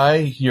 Andal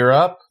Kai, you're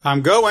up.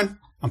 I'm going.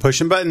 I'm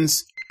pushing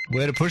buttons.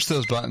 Way to push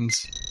those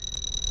buttons.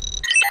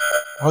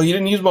 Oh, you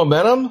didn't use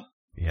momentum?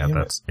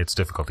 Yeah, it's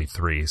difficulty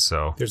 3,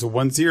 so. There's a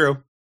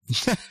 1-0.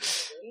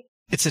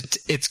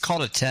 It's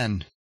called a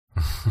 10.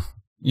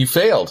 You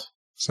failed.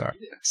 Sorry.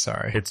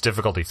 It's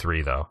difficulty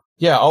 3, though.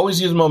 Yeah,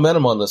 always use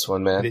momentum on this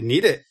one, I man. didn't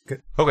need it.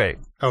 Good. Okay.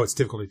 Oh, it's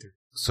difficulty 3.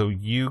 So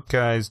you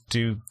guys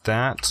do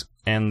that,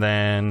 and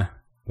then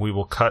we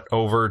will cut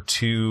over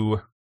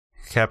to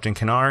Captain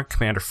Kanar,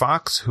 Commander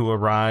Fox, who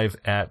arrive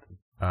at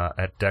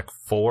deck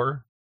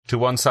 4. To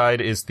one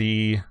side is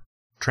the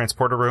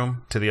transporter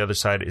room. To the other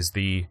side is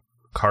the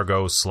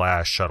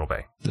cargo/shuttle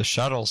bay. The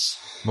shuttles.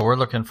 Well, we're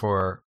looking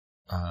for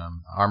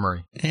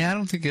armory. Yeah, I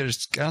don't think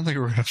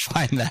we're gonna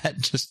find that.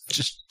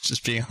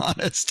 Just being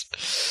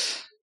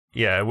honest.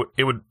 Yeah,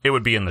 it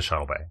would be in the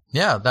shuttle bay.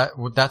 Yeah,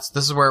 this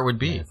is where it would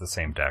be. It's the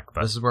same deck,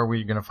 but This is where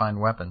we're going to find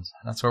weapons.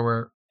 That's where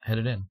we're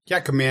headed in. Yeah,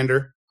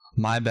 Commander.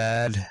 My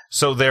bad.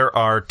 So there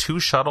are 2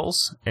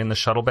 shuttles in the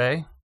shuttle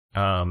bay.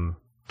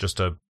 Just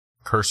a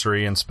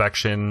cursory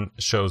inspection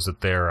shows that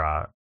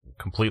they're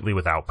completely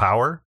without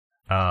power.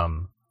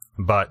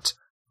 But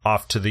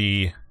off to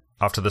the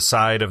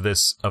side of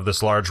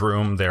this large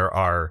room, there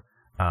are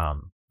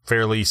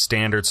fairly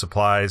standard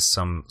supplies,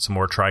 some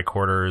more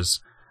tricorders,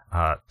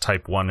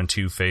 type 1 and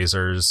 2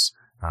 phasers,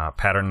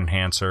 pattern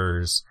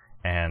enhancers,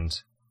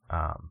 and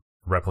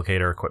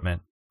replicator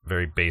equipment.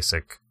 Very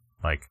basic,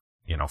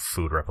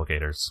 food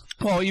replicators.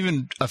 Well,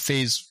 even a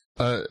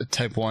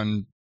type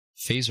 1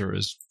 phaser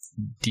is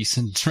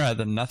decent rather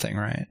than nothing,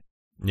 right?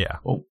 Yeah.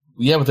 Well,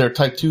 yeah, but they're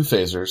type 2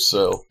 phasers,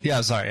 so...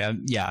 Yeah, sorry.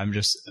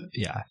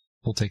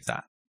 We'll take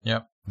that.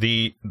 Yep.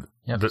 The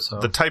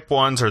type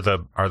 1s are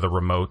the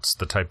remotes,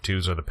 the type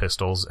 2s are the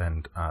pistols,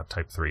 and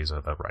type 3s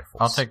are the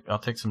rifles. I'll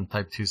take some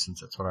type 2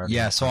 since that's what I...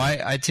 Yeah, so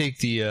I take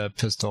the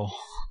pistol.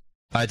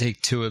 I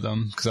take 2 of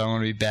them because I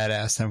want to be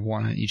badass and have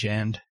 1 on each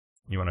end.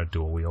 You want to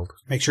dual wield?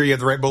 Make sure you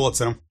have the right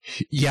bullets in them.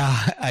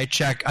 Yeah, I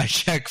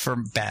check for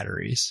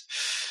batteries.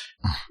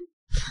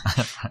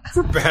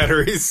 For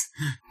batteries.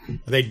 Are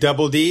they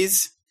double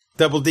Ds?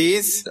 Double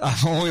Ds?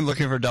 I'm only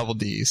looking for double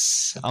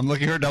Ds. I'm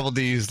looking for double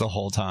Ds the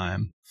whole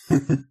time.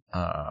 Wow.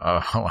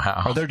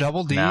 Are there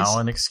double Ds? Now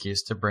an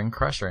excuse to bring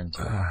Crusher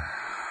into it.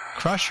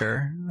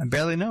 Crusher. I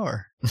barely know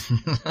her.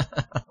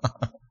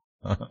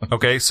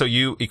 Okay, so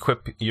you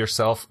equip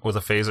yourself with a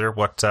phaser.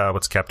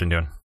 What's Captain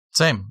doing?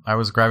 Same. I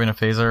was grabbing a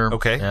phaser.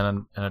 Okay.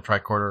 And a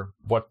tricorder,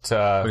 What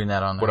putting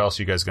that on there. what else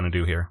are you guys going to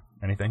do here?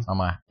 Anything? On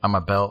my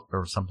belt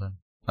or something.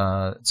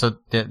 So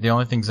the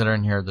only things that are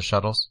in here are the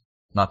shuttles,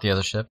 not the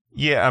other ship.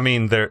 Yeah, I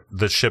mean,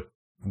 the ship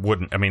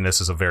wouldn't. I mean, this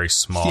is a very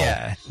small.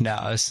 Yeah,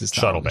 no, this is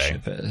not Shuttle what the bay.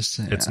 ship is.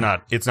 Yeah.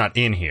 It's not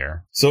in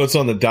here. So it's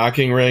on the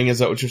docking ring. Is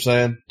that what you're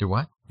saying? Do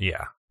what?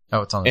 Yeah.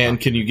 Oh, it's on the And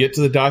top. can you get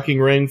to the docking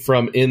ring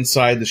from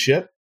inside the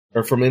ship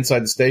or from inside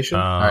the station?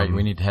 All right,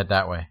 we need to head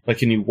that way. Like,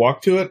 can you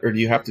walk to it, or do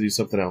you have to do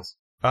something else?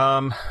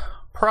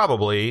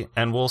 Probably,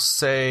 and we'll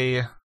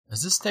say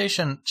Is this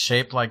station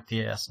shaped like the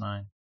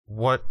S9?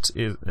 what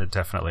is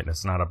definitely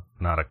it's not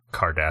a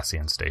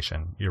Cardassian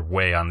station. You're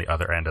way on the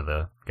other end of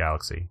the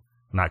galaxy,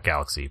 not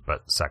galaxy,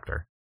 but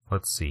sector.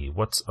 Let's see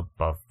what's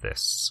above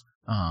this.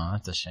 Oh,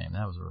 that's a shame.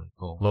 That was really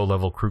cool. Low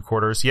level crew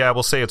quarters. Yeah,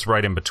 we'll say it's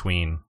right in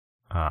between.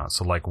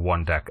 So like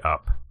one deck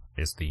up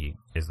is the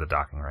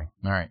docking ring.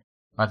 All right.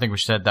 I think we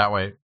should head that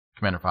way,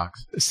 Commander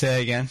Fox.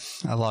 Say again.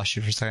 I lost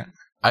you for a second.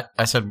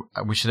 I said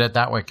we should head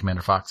that way,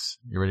 Commander Fox.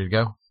 You ready to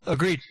go?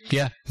 Agreed.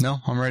 Yeah. No,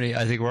 I'm ready.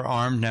 I think we're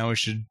armed. Now we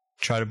should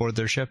try to board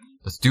their ship.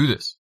 Let's do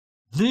this.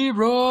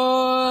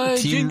 Leroy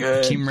Team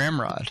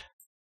Ramrod.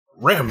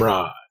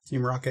 Ramrod.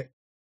 Team Rocket.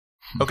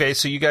 Okay,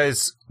 so you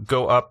guys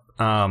go up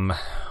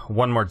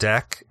one more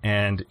deck,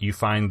 and you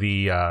find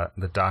the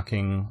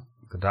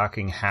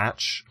docking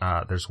hatch.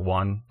 There's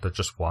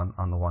just one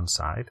on the one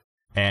side,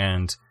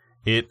 and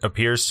it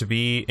appears to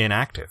be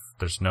inactive.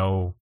 There's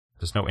no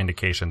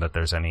indication that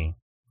there's any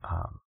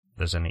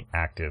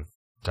active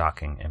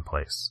docking in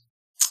place.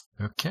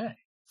 Okay.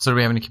 So do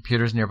we have any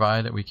computers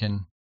nearby that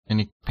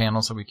any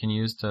panels that we can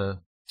use to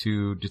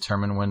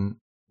determine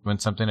when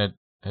something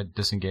had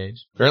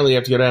disengaged? Apparently, you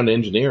have to go down to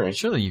engineering.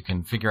 Surely you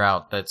can figure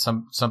out that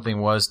something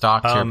was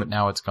docked here, but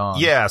now it's gone.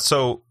 Yeah,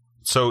 so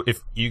if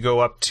you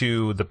go up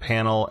to the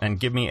panel and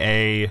give me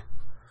a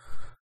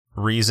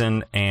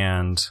reason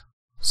and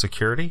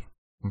security.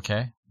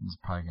 Okay. It's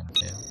probably going to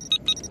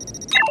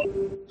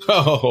fail.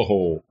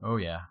 Oh. Oh,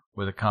 yeah.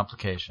 With a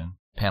complication.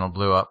 Panel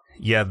blew up.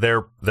 Yeah,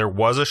 there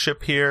was a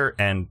ship here,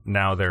 and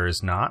now there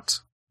is not.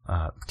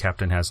 The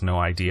captain has no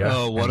idea.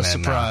 Oh, what And a then,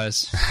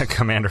 surprise.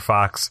 Commander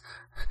Fox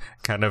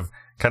kind of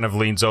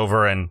leans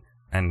over and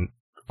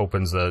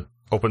opens the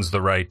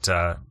right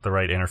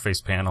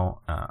interface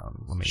panel.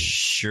 Let me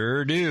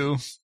Sure do.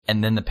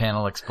 And then the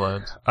panel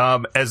explodes.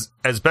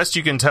 as best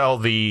you can tell,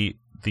 the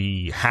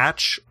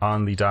hatch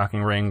on the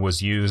docking ring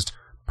was used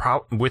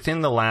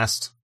within the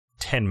last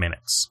 10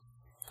 minutes.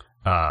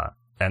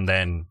 And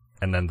then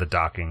the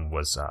docking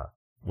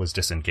was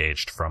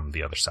disengaged from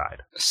the other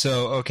side.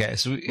 So, okay.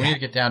 So We need to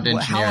get down to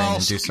Well, how engineering and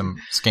else do some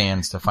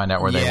scans to find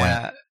out where they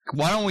went.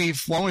 Why don't we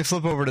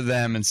flip over to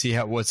them and see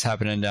what's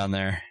happening down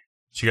there?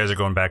 So you guys are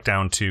going back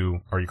down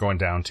to, or you're going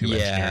down to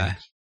engineering?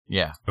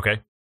 Yeah.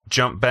 Okay.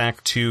 Jump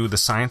back to the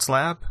science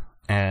lab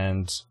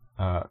and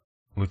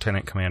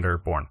Lieutenant Commander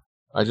Bourne.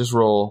 I just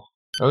roll.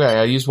 Okay,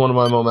 I used one of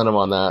my momentum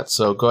on that,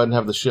 so go ahead and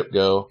have the ship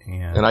go,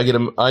 and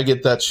I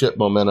get that ship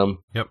momentum.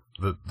 Yep.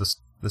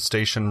 The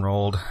station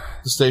rolled.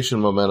 The station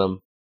momentum,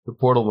 the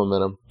portal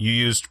momentum.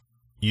 You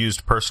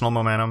used personal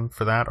momentum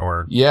for that,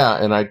 or Yeah,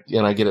 and I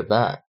get it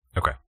back.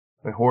 okay.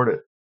 I hoard it,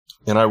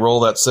 and I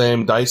roll that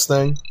same dice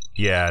thing.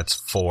 Yeah, it's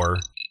 4.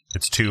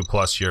 It's 2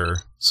 plus your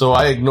So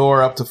I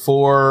ignore up to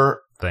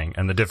 4. thing,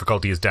 and the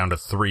difficulty is down to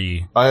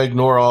 3. I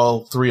ignore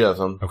all 3 of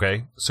them.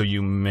 Okay, so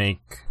you make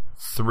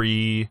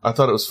 3. I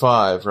thought it was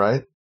 5,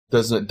 right?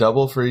 Doesn't it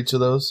double for each of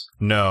those?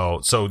 No,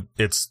 so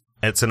it's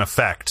an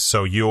effect.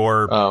 So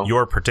your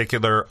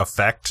particular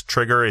effect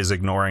trigger is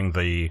ignoring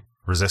the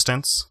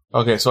resistance,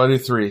 Okay, so I do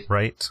 3.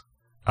 right?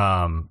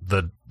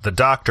 The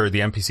doctor, the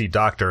NPC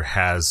doctor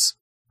has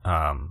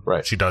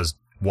Right. she does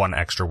 1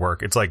 extra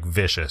work. It's like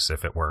vicious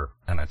if it were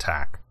an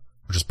attack,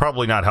 which is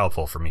probably not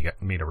helpful for me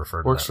to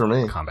refer to Works that for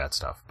me. combat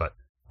stuff, but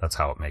that's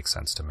how it makes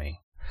sense to me.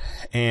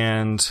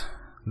 And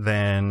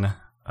then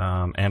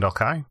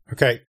Andalkai.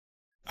 Okay.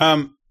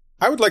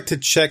 I would like to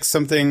check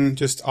something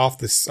just off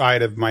the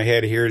side of my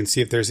head here and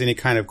see if there's any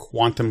kind of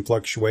quantum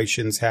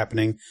fluctuations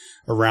happening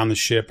around the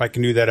ship. I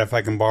can do that if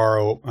I can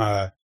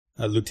borrow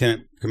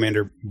Lieutenant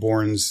Commander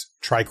Bourne's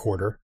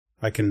tricorder.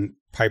 I can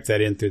pipe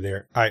that in through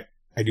there.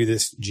 I do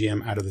this,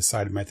 GM, out of the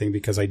side of my thing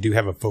because I do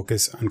have a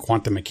focus on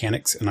quantum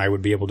mechanics, and I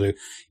would be able to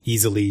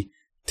easily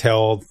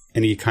tell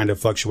any kind of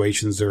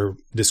fluctuations or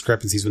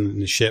discrepancies within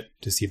the ship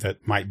to see if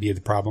that might be the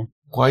problem.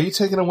 Why are you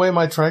taking away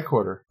my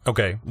tricorder?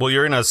 Okay, well,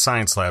 you're in a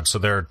science lab, so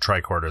there are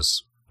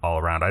tricorders all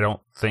around. I don't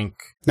think...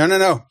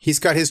 No. He's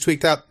got his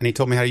tweaked out, and he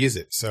told me how to use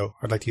it, so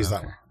I'd like to use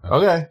that one.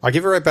 Okay. I'll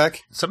give it right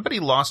back. Somebody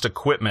lost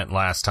equipment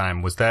last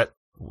time. Was that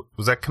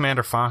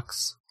Commander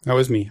Fox? That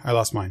was me. I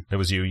lost mine. It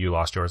was you. You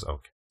lost yours?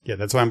 Okay. Yeah,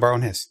 that's why I'm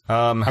borrowing his.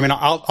 I mean,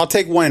 I'll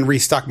take one and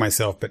restock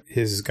myself, but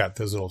his has got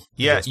those little...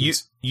 Yeah,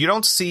 adjustments. you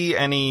don't see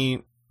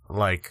any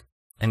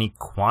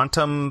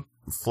quantum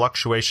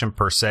fluctuation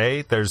per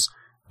se.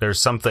 There's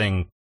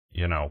something,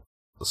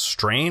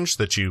 strange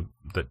that you're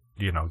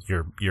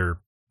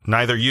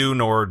neither you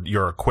nor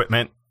your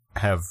equipment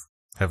have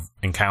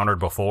encountered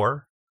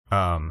before.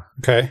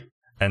 Okay.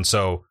 And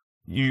so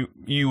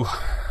you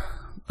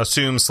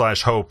assume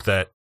 / hope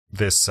that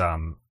this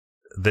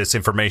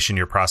information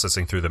you're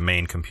processing through the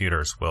main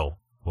computers will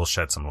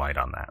shed some light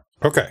on that.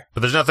 Okay.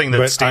 But there's nothing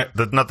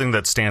nothing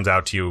that stands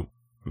out to you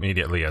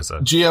immediately as a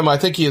GM. I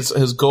think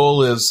his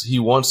goal is he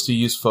wants to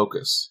use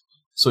focus,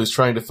 so he's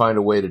trying to find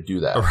a way to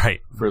do that.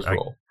 Right for his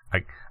role.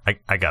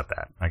 I got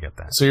that. I get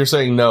that. So you're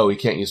saying no, he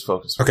can't use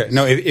focus. Okay.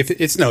 No, if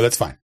it's no, that's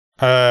fine.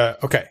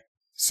 Okay.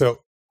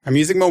 So I'm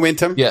using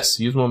momentum. Yes,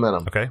 use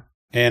momentum. Okay.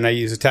 And I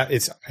use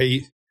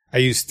I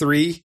use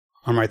 3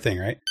 on my thing,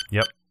 right?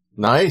 Yep.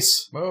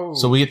 Nice. Whoa.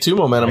 So we get 2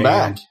 momentum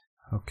back.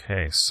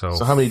 Okay.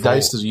 So how many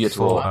dice does he get to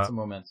roll? Lots of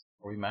momentum.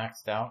 Are we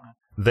maxed out?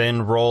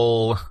 Then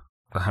roll.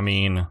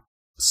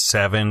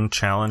 7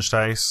 challenge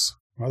dice.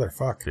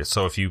 Motherfucker.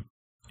 So if you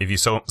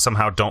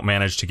somehow don't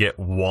manage to get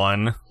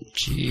 1,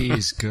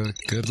 Jeez,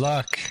 good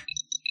luck.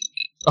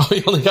 Oh,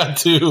 you only got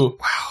 2.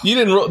 Wow. You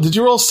didn't roll. Did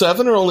you roll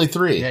 7 or only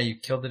 3? Yeah, you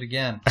killed it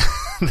again.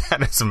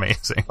 that is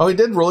amazing. Oh, he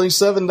did rolling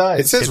 7 dice.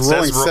 It says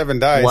rolling 7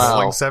 dice. Wow.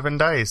 Rolling 7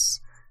 dice.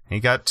 He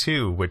got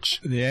 2,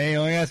 which Yeah, you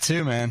only got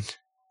 2, man.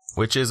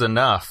 which is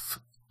enough.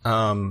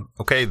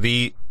 Okay,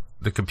 the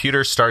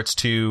computer starts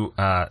to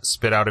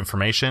spit out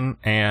information,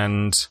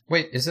 and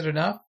Wait, is it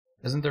enough?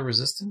 Isn't there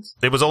resistance?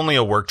 it was only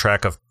a work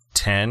track of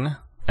 10,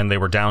 and they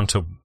were down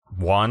to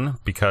 1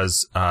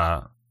 because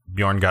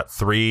Bjorn got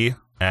 3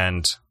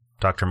 and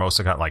Dr.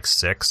 Mosa got like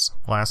 6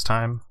 last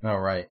time. Oh,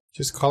 right.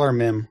 Just call her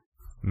Mim.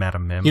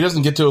 Madam Mim. He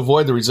doesn't get to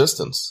avoid the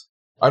resistance.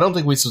 I don't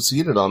think we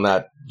succeeded on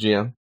that,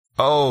 GM.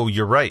 Oh,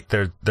 you're right.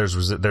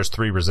 There's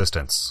 3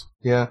 resistance.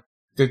 Yeah.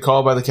 Good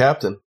call by the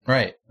captain.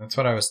 Right. That's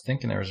what I was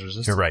thinking. There was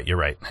resistance. You're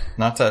right.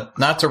 Not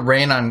to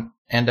rain on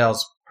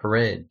Andel's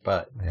parade,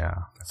 but Yeah,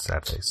 that's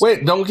sad face.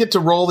 Wait, don't we get to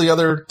roll the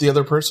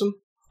other person?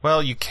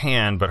 Well, you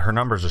can, but her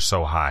numbers are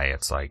so high.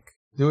 It's like,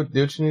 Do what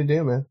you need to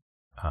do, man.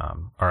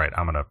 all right,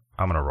 I'm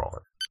gonna roll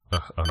it.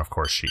 And of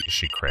course she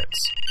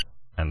crits,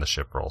 and the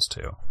ship rolls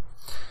too.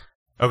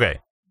 Okay,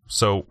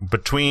 so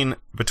between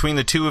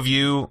the 2 of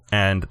you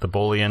and the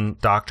Bolian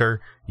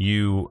doctor,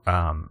 you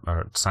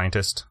are a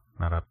scientist,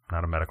 not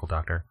a medical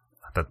doctor.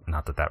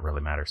 Not that really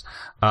matters.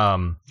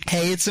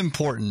 Hey, it's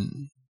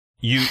important.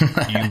 You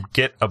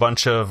get a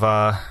bunch of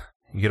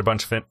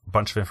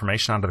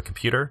information onto the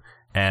computer,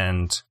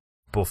 and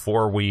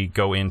before we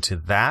go into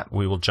that,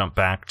 we will jump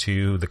back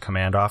to the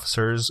command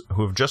officers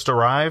who have just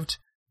arrived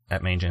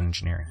at Main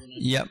Engineering.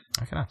 Yep.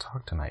 I cannot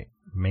talk tonight.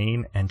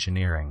 Main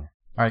Engineering.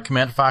 all right,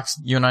 Commander Fox,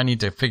 you and I need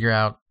to figure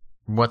out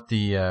what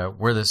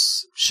where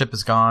this ship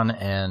has gone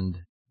and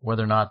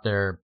whether or not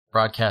they're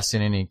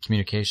broadcasting any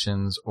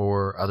communications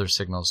or other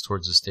signals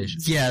towards the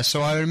station. Yeah,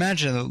 so I would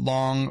imagine that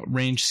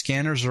long-range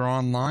scanners are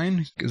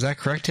online. Is that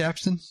correct,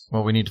 Captain?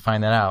 Well, we need to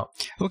find that out.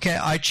 Okay,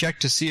 I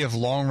checked to see if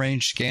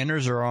long-range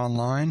scanners are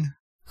online.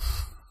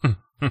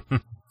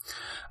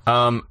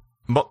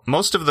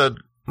 Most of the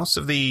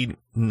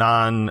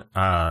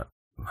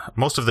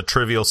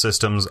trivial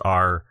systems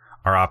are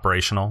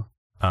operational.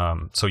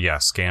 So yeah,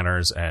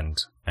 scanners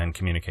and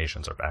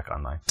communications are back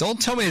online.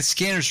 Don't tell me that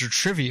scanners are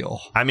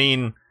trivial. I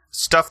mean,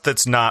 stuff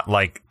that's not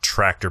like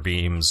tractor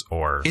beams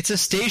or It's a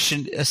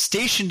station. A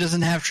station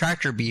doesn't have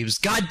tractor beams.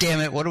 God damn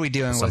it, what are we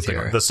dealing with something.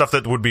 here? The stuff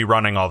that would be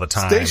running all the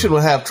time. Station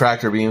would have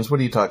tractor beams. What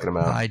are you talking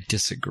about? I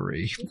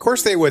disagree. Of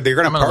course they would. They're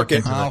going to I'm gonna park look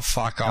it. into Oh,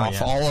 fuck off,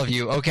 yeah. all of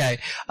you. Okay,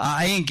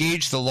 I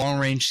engaged the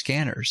long-range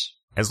scanners.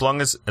 As long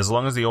as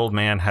the old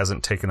man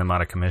hasn't taken them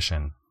out of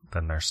commission,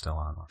 then they're still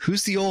on.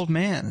 Who's the old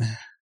man?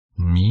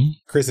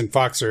 Me? Chris and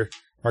Fox are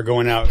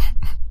going out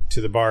to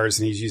the bars,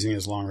 and he's using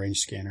his long-range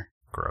scanner.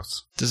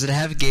 Gross. Does it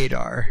have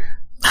gaydar?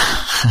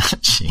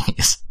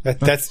 Jeez.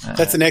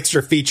 That's an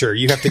extra feature.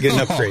 You have to get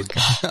an upgrade.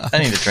 I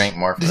need to drink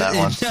more for that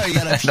one. No, you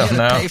gotta don't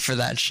know. pay for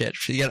that shit.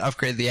 You gotta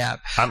upgrade the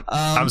app.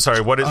 I'm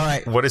sorry. What is all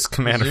right. what is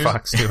Commander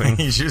Fox doing?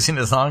 He's using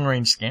his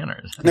long-range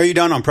scanners. No, you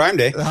don't on Prime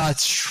Day.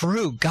 It's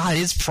true. God,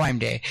 it's Prime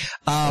Day.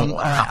 All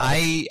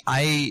right,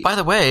 I By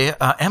the way,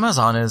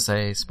 Amazon is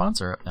a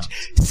sponsor. No.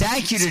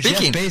 thank you to Jeff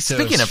Bezos.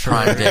 Speaking of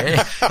Prime Day,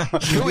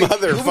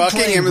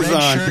 Motherfucking Amazon.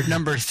 Red shirt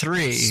number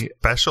 3.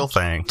 Special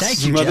thanks.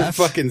 Thank you, Jeff.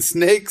 Motherfucking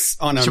snakes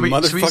on a should we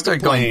motherfucking start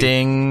plane. going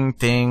ding,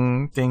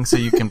 ding, ding, so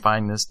you can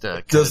find this?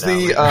 Does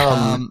the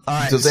all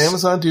right. does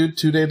Amazon do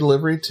 2-day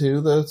delivery to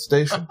the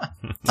station?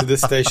 to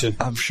this station.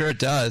 I'm sure it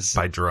does.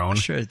 By drone. I'm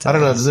sure it does. I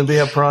don't know. Does anybody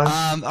have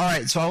Prime? All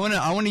right, so I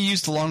want to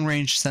use the long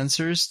range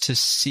sensors to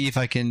see if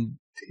I can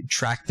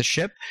track the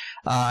ship.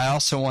 I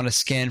also want to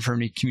scan for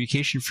any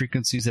communication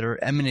frequencies that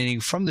are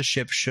emanating from the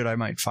ship, should I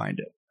might find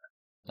it.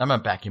 I'm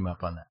gonna back him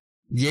up on that.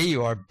 Yeah,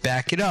 you are.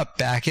 Back it up.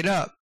 Back it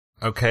up.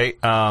 Okay.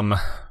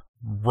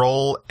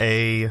 Roll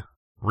a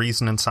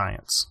reason and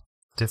science.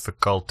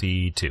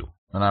 Difficulty 2.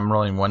 And I'm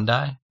rolling 1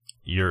 die.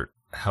 You're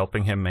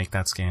helping him make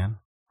that scan.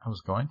 I was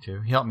going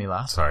to. He helped me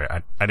last. Sorry,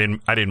 I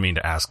didn't mean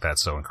to ask that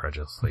so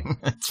incredulously.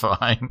 It's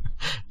fine.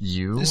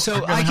 You. So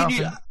are gonna I can help use,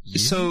 him? You?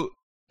 so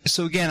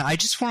So again, I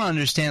just want to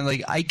understand.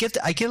 Like, I get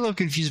a little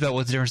confused about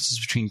what the difference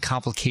between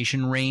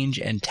complication range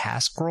and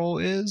task roll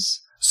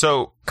is.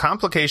 So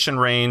complication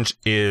range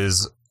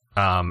is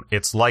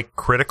it's like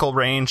critical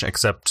range,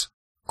 except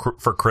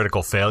for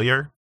critical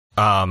failure.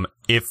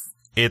 If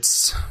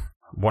it's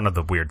one of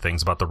the weird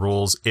things about the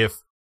rules,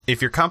 if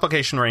your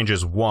complication range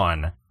is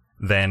 1,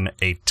 then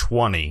a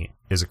 20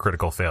 is a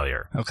critical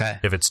failure. Okay.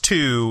 If it's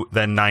 2,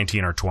 then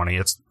 19 or 20.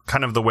 It's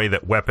kind of the way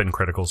that weapon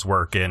criticals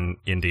work in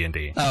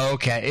D&D. Oh,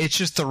 okay. It's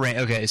just the range.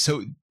 Okay.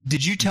 So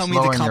did you tell me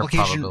the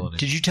complication?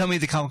 Did you tell me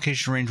the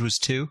complication range was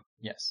 2?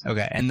 Yes.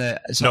 Okay. And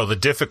no, the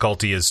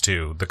difficulty is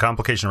 2. The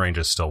complication range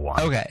is still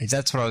 1. Okay,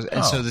 that's what I was.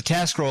 And so the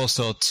task roll is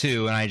still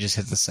 2, and I just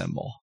hit the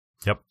symbol.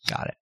 Yep.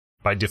 Got it.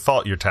 By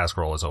default, your task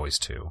roll is always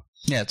 2.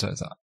 Yeah, that's what I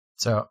thought.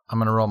 So I'm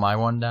going to roll my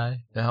 1 die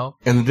to help?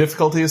 And the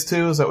difficulty is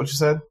 2, is that what you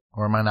said?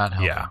 Or am I not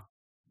helping? Yeah.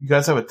 You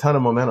guys have a ton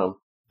of momentum.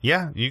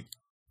 Yeah, you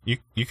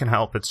can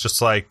help. It's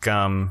just like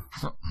No,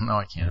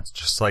 I can't. It's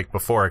just like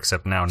before,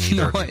 except now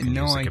neither of you can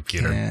use a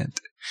computer. Can't.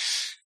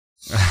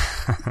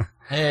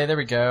 Hey, there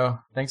we go.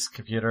 Thanks,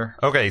 computer.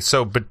 Okay,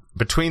 so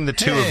between the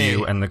two of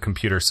you and the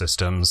computer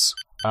systems,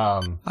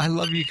 I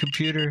love you,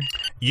 computer.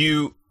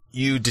 You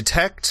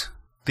detect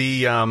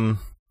the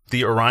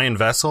Orion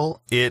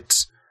vessel.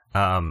 It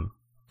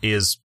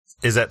is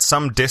at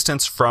some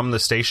distance from the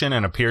station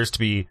and appears to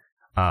be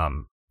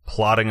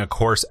plotting a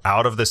course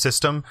out of the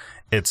system.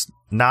 It's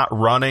not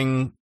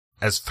running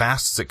as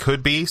fast as it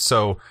could be,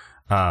 so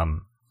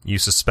you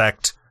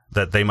suspect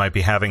that they might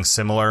be having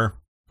similar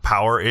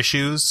power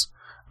issues,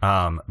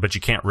 but you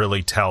can't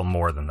really tell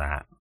more than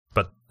that.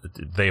 But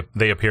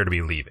they appear to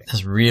be leaving.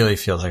 This really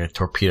feels like a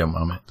torpedo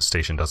moment. The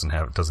station doesn't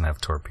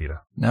have torpedo.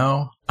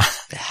 No.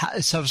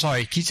 So I'm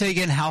sorry. Can you say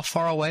again, how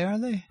far away are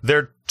they?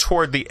 They're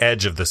toward the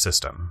edge of the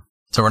system.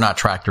 So we're not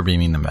tractor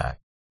beaming them back.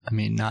 I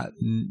mean, not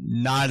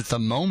at the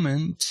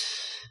moment.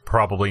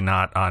 Probably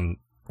not on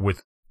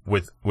with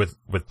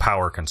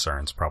power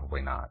concerns.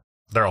 Probably not.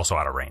 They're also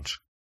out of range.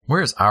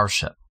 Where's our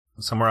ship?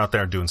 Somewhere out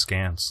there doing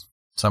scans.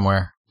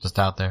 Somewhere, just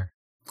out there.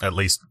 At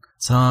least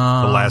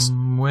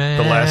Somewhere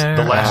the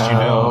last you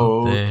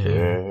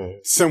know.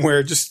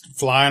 Somewhere just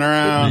flying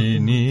around.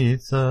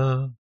 Beneath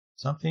the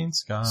something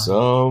sky.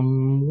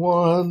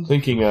 Someone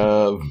thinking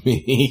of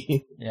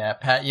me. Yeah,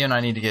 Pat, you and I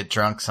need to get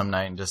drunk some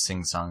night and just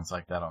sing songs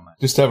like that all night.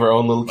 Just have our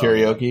own little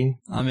karaoke.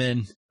 I'm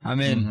in.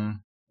 Mm-hmm.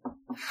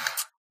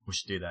 We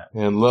should do that.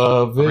 And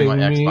loving I'll bring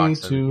my me Xbox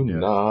so we can do it.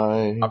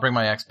 tonight. I'll bring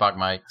my Xbox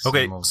mic.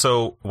 Okay,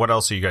 so what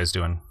else are you guys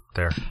doing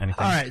there?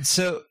 Anything? All right,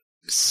 so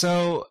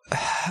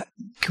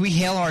can we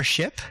hail our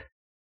ship,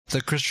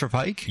 the Christopher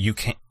Pike? You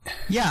can.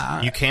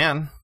 Yeah, You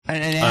can.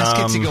 and ask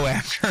it to go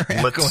after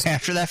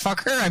that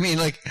fucker. I mean,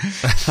 like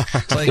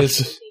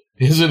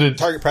Is it a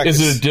Target practice.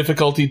 Is it a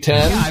difficulty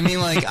 10? yeah, I mean,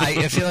 like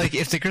I feel like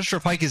if the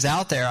Christopher Pike is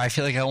out there, I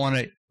feel like I want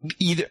to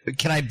either.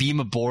 Can I beam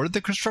aboard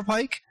the Christopher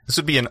Pike? This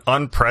would be an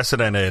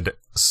unprecedented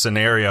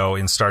scenario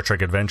in Star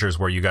Trek Adventures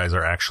where you guys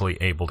are actually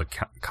able to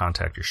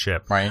contact your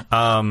ship. Right.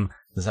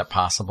 Is that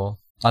possible?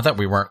 I thought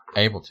we weren't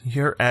able to.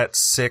 You're at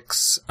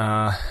 6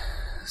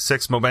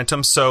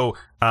 momentum, so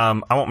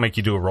I won't make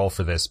you do a roll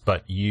for this,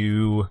 but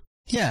you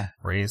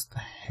raise the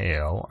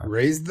hail.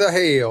 Raise the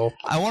hail.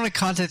 I want to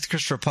contact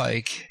Christopher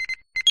Pike.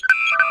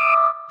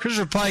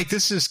 Christopher Pike,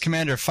 this is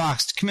Commander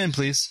Fox. Come in,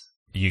 please.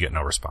 You get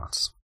no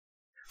response.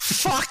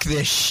 Fuck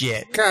this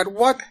shit. God,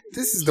 what?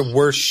 This is the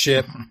worst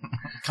ship.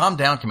 Calm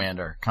down,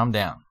 Commander. Calm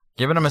down.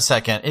 Give him a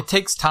second. It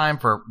takes time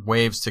for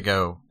waves to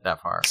go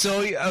that far.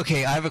 So,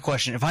 okay, I have a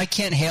question. If I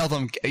can't hail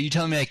them, are you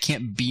telling me I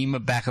can't beam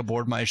back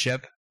aboard my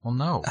ship? Well,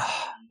 no.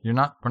 We're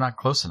not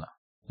close enough.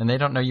 And they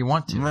don't know you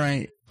want to.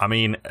 Right. I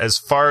mean, as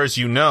far as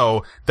you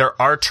know, there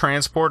are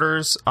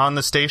transporters on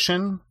the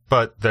station,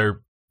 but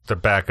they're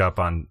back up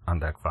on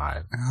deck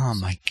 5. Oh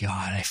my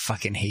god, I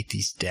fucking hate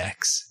these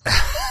decks.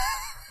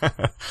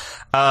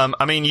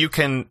 I mean, you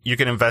can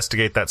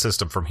investigate that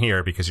system from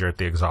here because you're at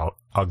the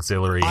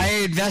auxiliary.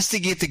 I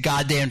investigate the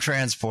goddamn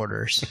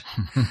transporters.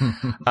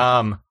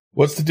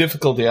 What's the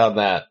difficulty on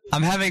that?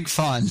 I'm having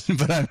fun,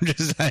 but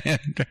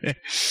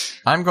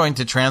I'm going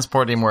to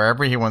transport him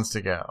wherever he wants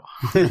to go.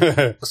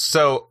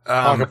 So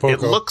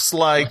it looks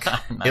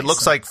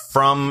like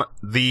from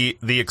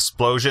the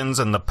explosions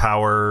and the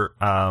power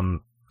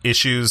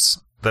issues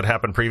that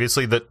happened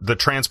previously, that the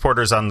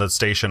transporters on the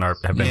station have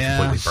been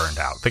completely burned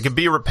out. They can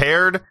be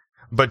repaired,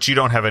 but you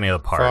don't have any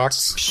of the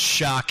parts. Fox.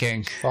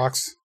 Shocking.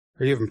 Fox,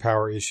 are you having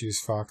power issues,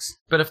 Fox?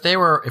 But if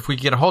we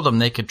could get a hold of them,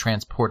 they could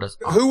transport us.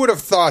 Who would have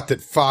thought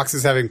that Fox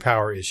is having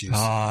power issues?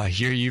 Oh,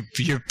 you're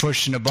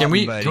pushing a button,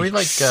 buddy. Can we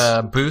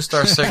boost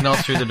our signal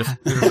through the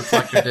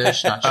deflector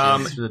dish? Not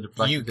through the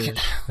deflector dish.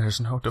 There's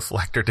no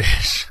deflector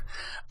dish.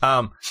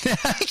 I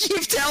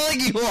keep telling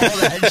you all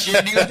that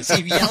shit. You guys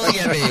keep yelling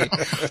at me.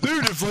 There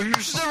are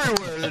deflectors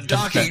everywhere. They're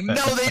docking.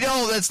 No, they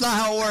don't. That's not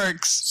how it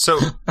works. So,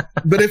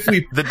 but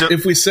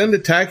if we send a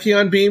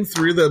tachyon beam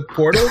through the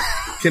portal,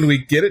 can we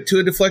get it to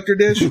a deflector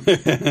dish?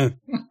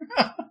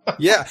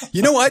 Yeah.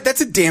 You know what?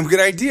 That's a damn good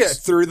idea.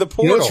 Through the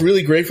portal. You know what's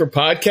really great for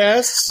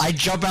podcasts? I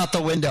jump out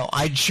the window.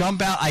 I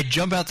jump out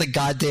the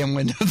goddamn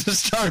window of the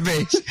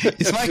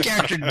starbase. Is my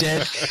character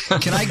dead?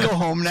 Can I go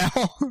home now?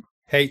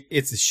 Hey,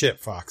 it's a ship,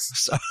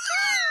 Fox.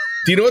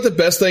 Do you know what the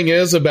best thing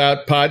is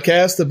about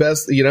podcasts? The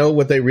best,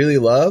 what they really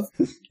love?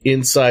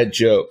 Inside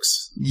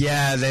jokes.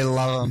 Yeah, they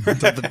love them.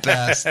 They're the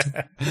best.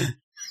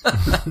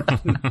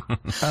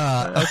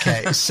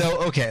 Okay.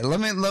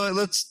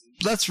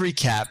 Let's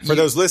recap. For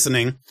those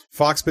listening,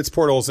 Fox spits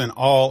portals in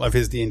all of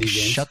his D&D games.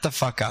 Shut the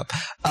fuck up.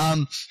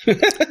 We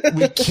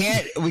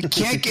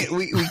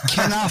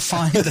cannot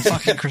find the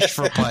fucking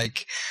Christopher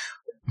Pike.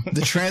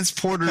 The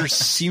transporters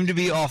seem to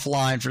be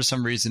offline for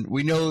some reason.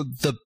 We know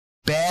the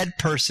bad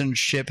person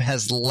ship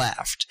has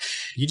left.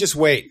 You just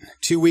wait.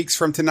 2 weeks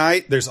from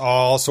tonight, there's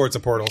all sorts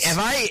of portals. Am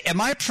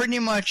I pretty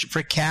much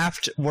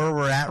recapped where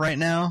we're at right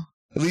now?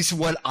 At least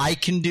what I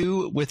can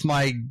do with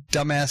my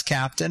dumbass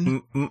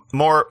captain?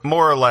 More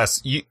or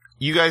less.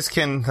 You guys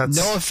can...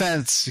 No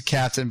offense,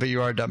 Captain, but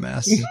you are a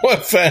dumbass. No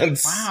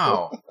offense.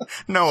 Wow.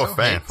 No So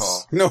offense.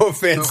 hateful. No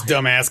offense,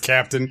 dumbass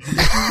captain.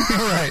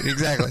 Right,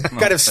 exactly.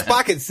 God, if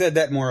Spock had said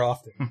that more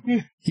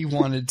often. He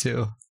wanted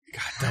to.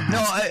 God,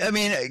 No, I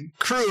mean,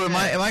 crew, am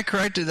I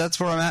correct? That's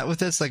where I'm at with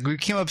this? Like, we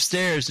came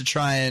upstairs to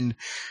try and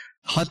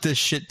hunt this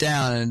shit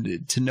down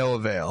and to no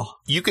avail.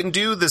 You can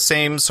do the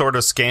same sort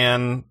of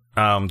scan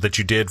that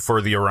you did for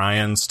the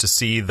Orions to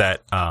see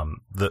that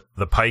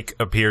the Pike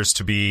appears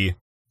to be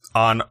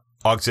on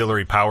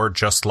auxiliary power,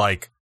 just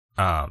like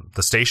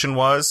the station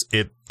was.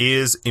 It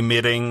is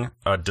emitting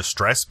a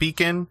distress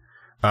beacon,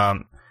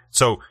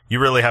 so you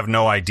really have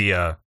no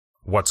idea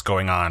what's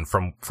going on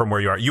from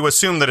where you are. You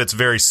assume that it's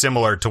very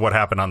similar to what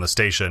happened on the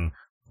station,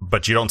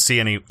 but you don't see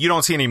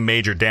any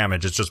major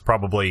damage. It's just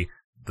probably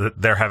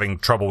they're having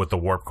trouble with the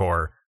warp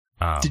core.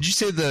 Did you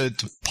say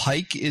the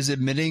Pike is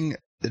emitting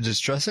a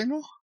distress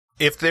signal?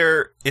 If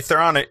they're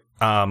on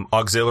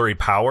auxiliary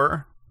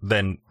power,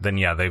 then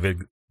yeah,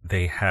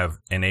 they have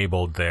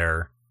enabled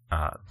their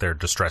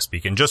distress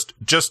beacon just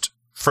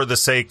for the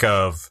sake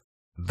of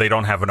they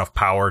don't have enough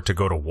power to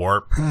go to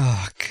warp.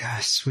 Oh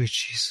gosh, sweet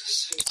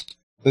Jesus.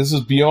 This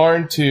is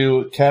Bjorn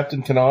to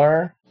Captain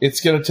Kanar.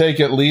 It's going to take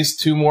at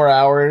least 2 more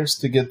hours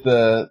to get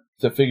to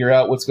figure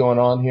out what's going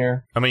on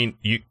here. I mean,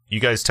 you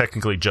guys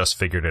technically just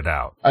figured it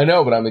out. I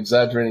know, but I'm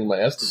exaggerating my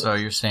estimate. So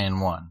you're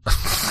saying 1.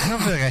 I don't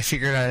feel like I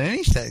figured out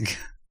anything.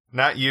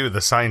 Not you,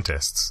 the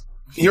scientists.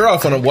 You're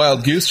off on a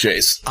wild goose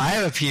chase. I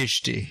have a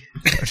PhD.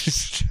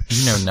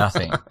 You know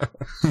nothing.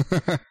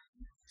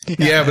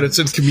 Yeah, but it's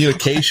in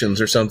communications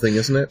or something,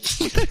 isn't it?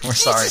 We're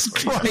sorry. Jesus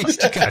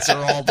Christ, you guys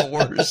are all the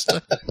worst.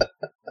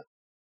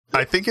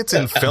 I think it's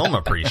in film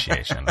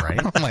appreciation, right?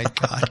 Oh my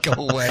God, go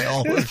away,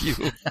 all of you.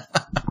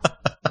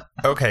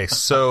 Okay,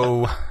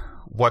 so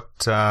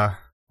what's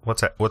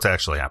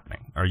actually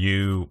happening?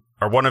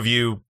 Are one of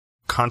you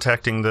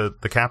contacting the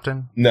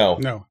captain?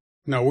 No.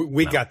 No,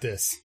 we got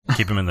this.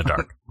 Keep him in the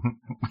dark.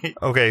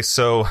 Okay,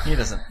 so He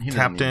doesn't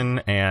captain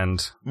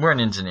and We're in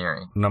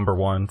engineering. number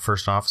 1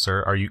 first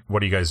officer,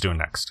 what are you guys doing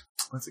next?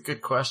 That's a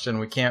good question.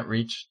 We can't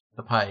reach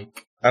the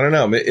Pike. I don't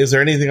know. Is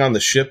there anything on the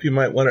ship you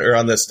might want to, or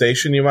on the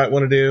station you might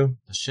want to do?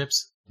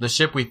 The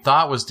ship we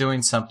thought was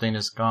doing something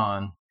is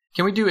gone.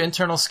 Can we do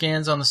internal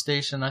scans on the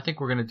station? I think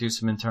we're going to do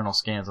some internal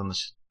scans on the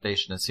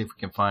station and see if we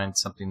can find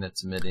something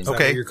that's emitting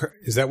Okay.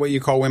 Is that what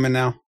you call women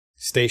now?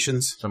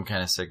 Stations? some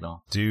kind of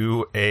signal.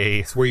 Do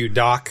a It's where you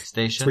dock.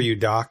 Station? It's where you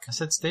dock. I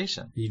said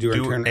station. You do,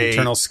 Do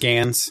internal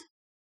scans.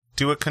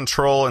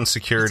 control and It's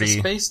security. a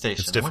space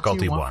station. It's difficulty what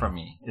do you want 1. from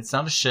me? It's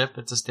not a ship.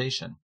 It's a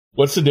station.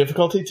 What's the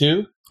difficulty,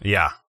 too?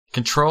 Yeah.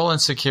 Control and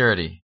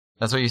security.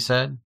 That's what you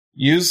said?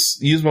 Use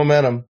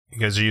momentum. You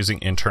guys are using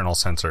internal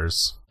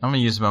sensors. I'm going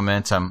to use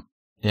momentum.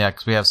 Yeah,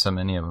 because we have so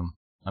many of them.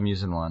 I'm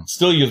using 1.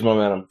 Still use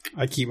momentum.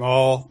 I keep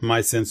all my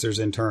sensors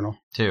internal.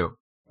 2.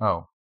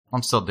 Oh,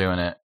 I'm still doing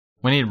it.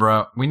 We need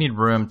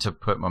room to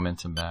put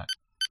momentum back.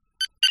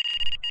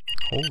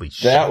 Holy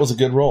shit. That was a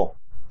good roll.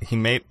 He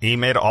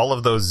made all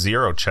of those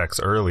 0 checks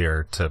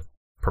earlier to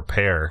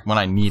prepare When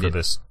I need it.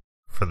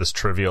 for this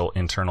trivial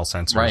internal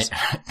sensors. Right.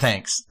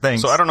 Thanks.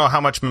 So I don't know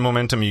how much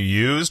momentum you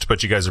used,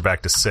 but you guys are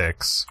back to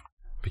 6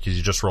 because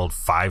you just rolled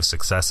 5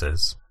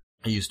 successes.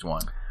 I used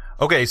 1.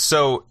 Okay,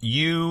 so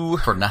you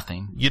For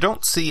nothing.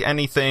 don't see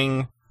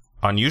anything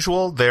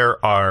unusual.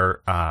 There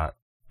are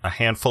a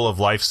handful of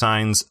life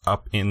signs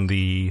up in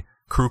the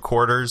crew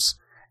quarters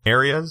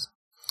areas.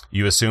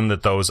 You assume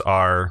that those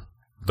are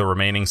the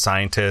remaining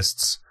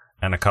scientists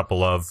and a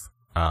couple of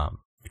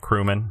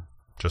crewmen,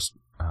 just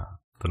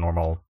the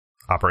normal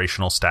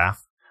operational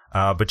staff.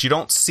 But you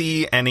don't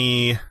see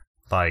any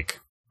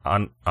like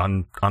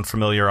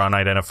unfamiliar,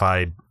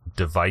 unidentified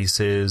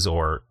devices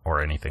or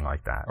anything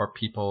like that. Or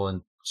people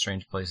in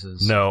strange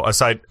places. No,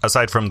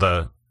 aside from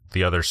the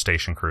other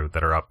station crew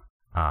that are up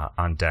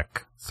on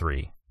deck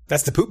 3.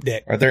 That's the poop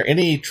deck. Are there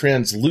any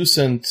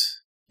translucent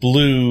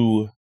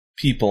blue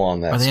people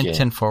on that Are they in scan?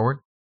 10 forward?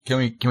 Can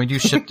we do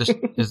ship?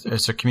 Is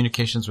there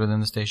communications within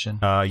the station?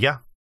 Yeah.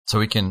 So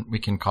we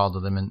can call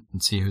to them and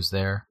see who's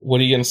there. What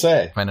are you going to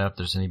say? Find out if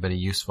there's anybody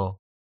useful.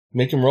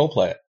 Make him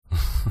roleplay it.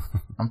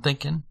 I'm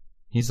thinking.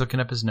 He's looking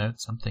up his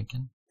notes. I'm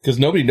thinking. Because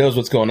nobody knows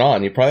what's going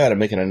on. You probably ought to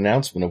make an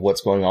announcement of what's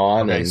going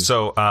on Okay, and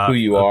so who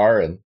you are.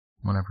 And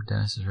Whenever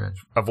Dennis is ready.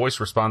 a voice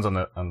responds on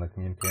the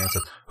communicator and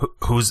says,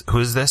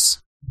 "Who's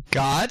this?"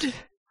 God?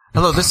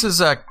 Hello, this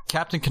is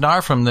Captain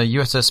Kanar from the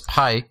USS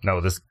Pike.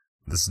 No, this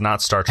is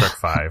not Star Trek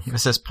V.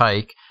 USS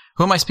Pike.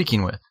 Who am I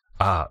speaking with?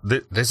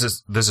 This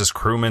is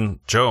Crewman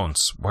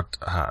Jones. What?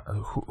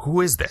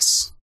 Who is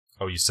this?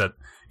 Oh, you said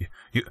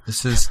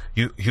This is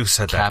you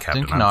said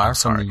Captain that, Captain. Kanar I'm from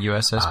sorry. the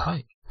USS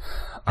Pike.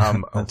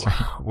 That's right.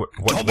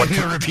 Don't make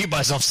me repeat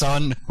myself,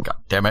 son. God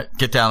damn it.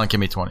 Get down and give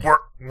me 20.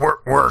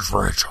 Where's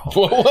Rachel?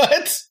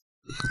 what?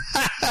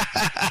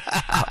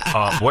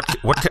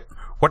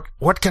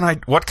 What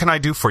can I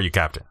do for you,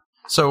 Captain?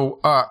 So,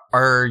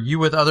 are you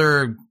with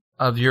other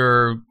of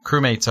your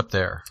crewmates up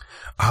there?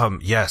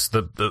 Yes,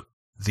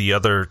 the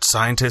other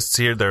scientists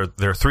here. There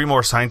are 3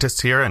 more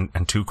scientists here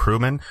and 2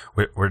 crewmen.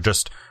 We're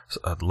just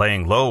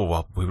laying low.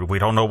 Well, we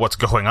don't know what's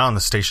going on.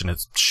 The station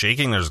is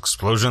shaking. There's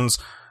explosions.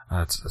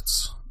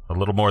 It's a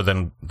little more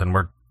than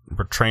we're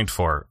trained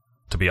for,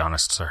 to be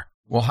honest, sir.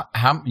 Well,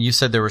 how you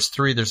said there was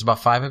 3. There's about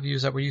 5 of you.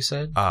 Is that what you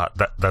said?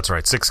 That's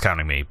right. 6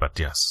 counting me, but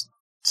yes.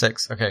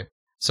 6. Okay.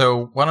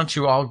 So why don't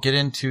you all get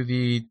into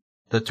the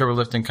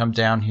turbolift and come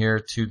down here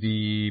to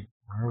the,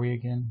 where are we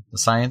again? The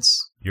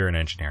science? You're in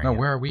engineering. No, yeah.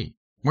 where are we?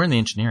 We're in the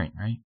engineering,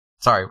 right?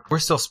 Sorry, we're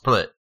still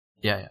split.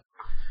 Yeah.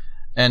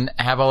 And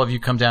have all of you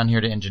come down here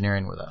to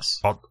engineering with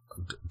us.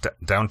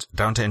 Down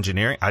to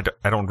engineering. I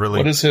don't really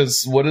What is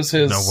his?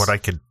 know what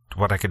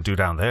I could do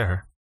down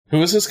there.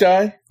 Who is this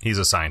guy? He's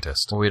a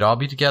scientist. Well, we'd all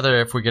be together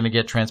if we're going to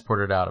get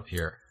transported out of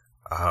here.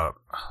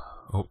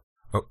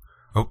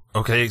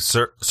 Okay,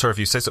 sir. If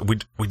you say so,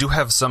 we do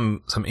have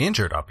some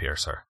injured up here,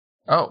 sir.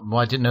 Oh, well,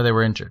 I didn't know they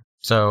were injured.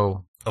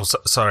 So. Oh,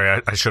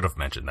 sorry. I should have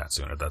mentioned that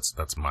sooner.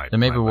 That's my. Then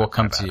maybe we'll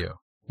come bad. to you.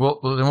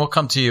 Then we'll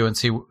come to you and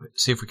see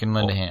if we can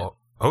lend a hand.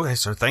 Okay,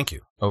 sir. Thank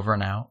you. Over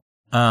and out.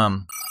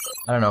 I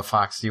don't know,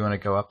 Fox. Do you want to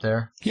go up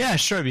there? Yeah,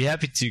 sure. I'd be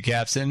happy to,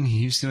 Captain.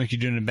 You seem like you're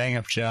doing a bang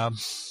up job.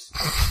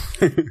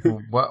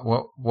 What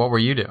were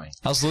you doing?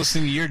 I was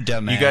listening to your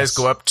dumb ass. You guys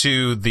go up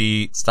to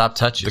the Stop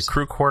touching the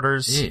crew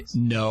quarters. Jeez.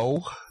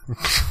 No.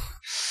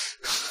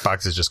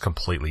 Fox is just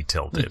completely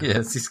tilted.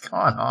 Yes, he's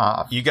gone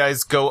off. You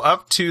guys go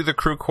up to the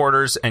crew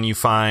quarters and you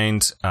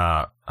find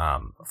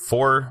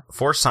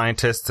 4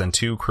 scientists and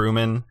 2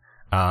 crewmen.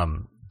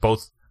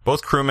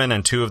 Both crewmen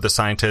and 2 of the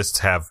scientists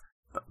have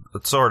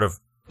sort of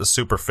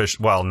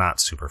superficial, well, not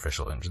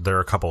superficial injuries. There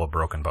are a couple of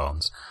broken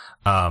bones.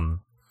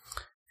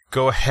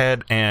 Go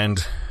ahead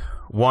and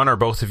one or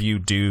both of you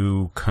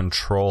do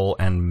control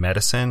and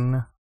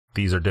medicine.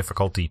 These are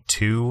difficulty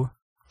 2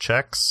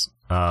 checks.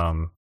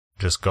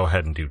 Just go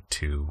ahead and do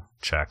 2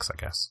 checks, I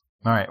guess.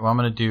 All right. Well, I'm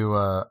going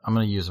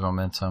to use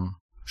momentum.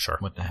 Sure.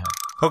 What the heck?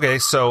 Okay,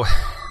 so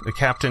the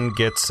captain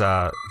gets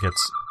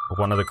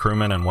one of the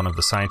crewmen and one of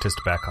the scientists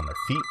back on their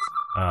feet.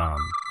 The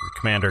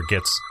commander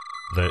gets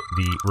the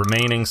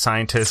remaining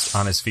scientist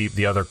on his feet.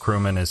 The other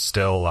crewman is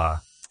still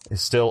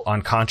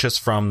unconscious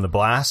from the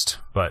blast,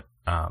 but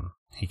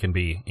he can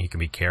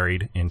be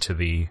carried into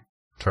the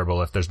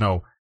turbolift. There's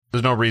no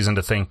reason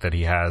to think that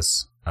he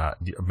has. I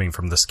mean,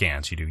 from the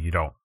scans, you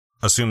don't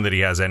assume that he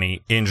has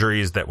any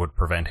injuries that would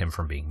prevent him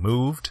from being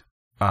moved.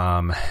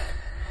 And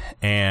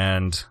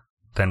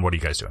then what are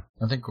you guys doing?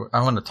 I think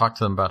I want to talk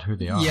to them about who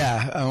they are.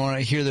 Yeah, I want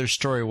to hear their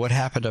story. What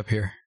happened up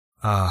here?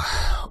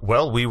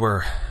 Well, we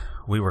were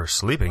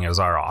sleeping as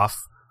our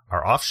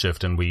off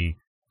shift, and we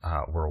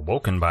were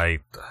awoken by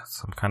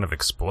some kind of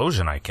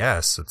explosion. I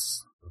guess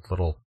it's a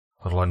little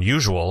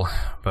unusual,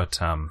 but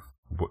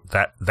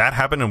that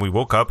happened, and we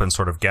woke up and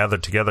sort of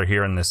gathered together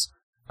here in this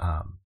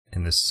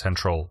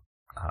central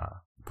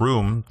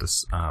room,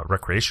 this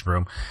recreation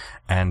room,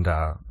 and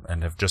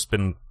have just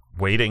been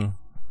waiting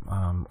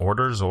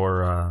orders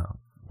or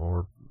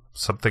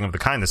something of the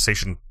kind. The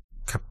station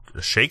kept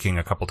shaking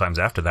a couple times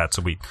after that,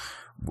 so we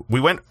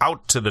went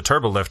out to the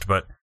turbolift,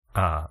 but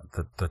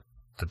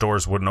the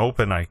doors wouldn't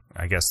open. I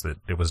guess that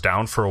it was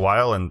down for a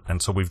while,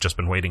 and so we've just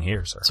been waiting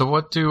here, sir. So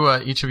what do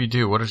each of you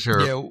do? What is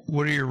your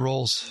what are your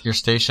roles? Your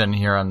station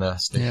here on the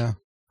station?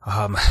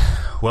 Yeah.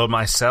 Well,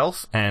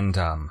 myself and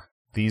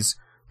these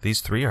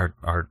 3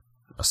 are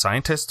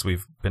scientists.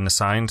 We've been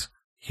assigned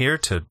here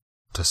to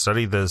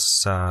study this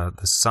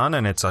sun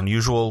and its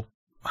unusual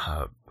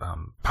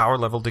power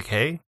level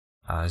decay,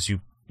 as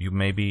you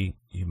may be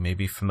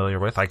familiar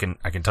with. I can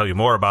tell you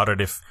more about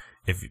it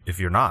if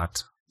you're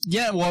not.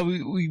 Yeah, well,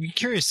 we'd be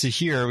curious to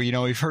hear.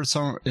 We've heard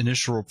some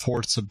initial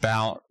reports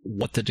about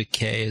what the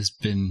decay has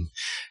been,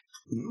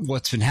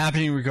 what's been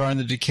happening regarding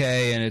the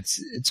decay, and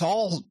it's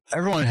all,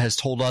 everyone has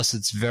told us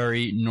it's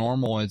very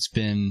normal. It's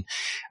been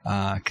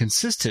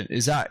consistent.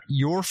 Is that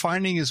your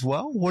finding as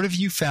well? What have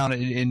you found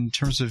in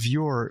terms of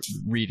your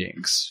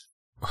readings?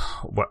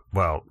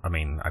 Well, I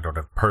mean, I don't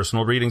have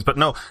personal readings, but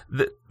no,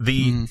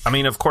 I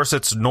mean, of course,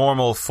 it's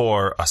normal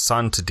for a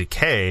sun to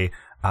decay.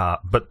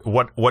 But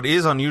what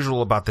is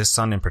unusual about this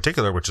sun in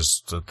particular, which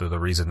is the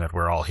reason that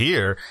we're all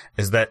here,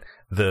 is that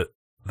the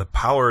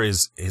power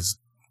is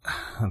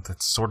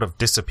that's sort of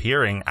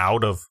disappearing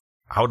out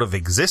of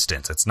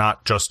existence. It's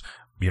not just,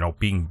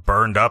 being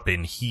burned up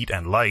in heat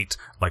and light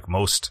like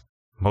most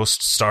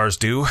stars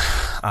do.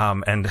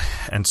 And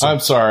so I'm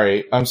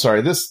sorry.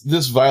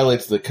 This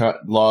violates the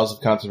laws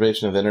of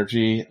conservation of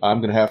energy. I'm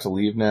going to have to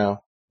leave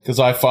now because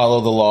I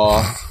follow the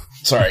law.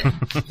 Sorry.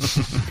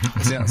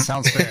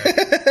 Sounds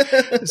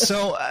fair.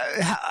 So,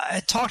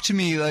 talk to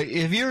me. Like,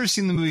 have you ever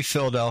seen the movie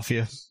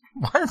Philadelphia?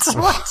 What?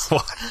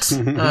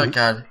 Oh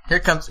God! Here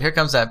comes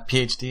that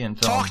PhD in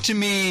film. Talk to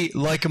me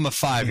like I'm a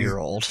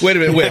 5-year-old. Wait a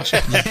minute, which?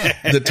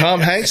 The Tom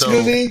Hanks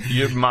movie?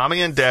 Your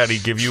mommy and daddy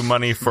give you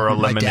money for a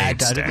lemonade My dad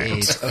died of stand.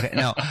 AIDS. Okay,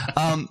 no.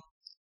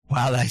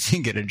 Wow, I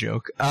didn't get a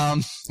joke.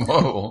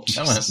 Whoa,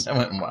 that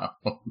went wow.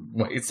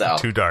 Way south.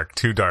 Too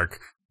dark.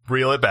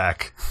 Reel it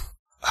back.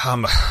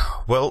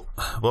 Well,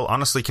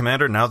 honestly,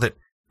 Commander, now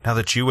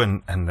that you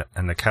and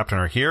the captain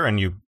are here, and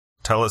you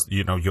tell us,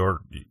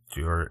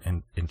 you're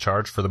in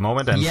charge for the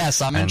moment. And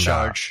yes, I'm in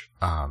charge.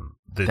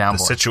 The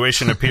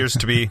situation appears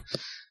to be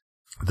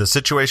the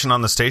situation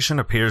on the station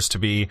appears to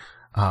be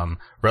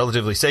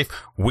relatively safe.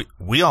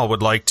 We all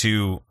would like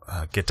to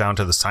get down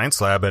to the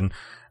science lab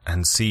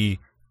and see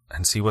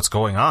what's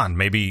going on.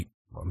 Maybe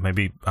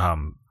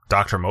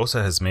Dr.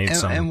 Mosa has made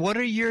and what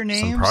are your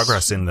names? Some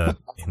progress in the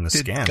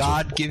scans.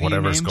 God give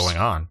whatever's you names? going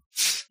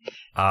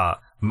on.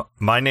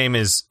 My name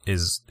is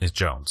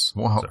Jones.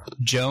 Whoa.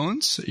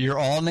 Jones? You're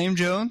all named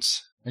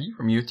Jones? Are you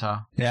from Utah?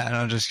 Yeah, and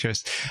I'm just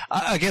curious.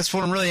 I guess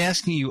what I'm really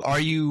asking you, are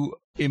you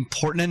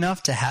important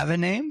enough to have a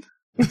name?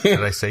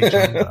 Did I say Jones?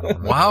 I don't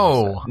remember.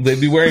 Wow.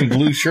 They'd be wearing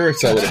blue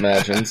shirts, I would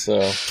imagine.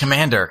 So,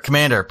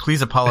 Commander,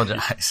 please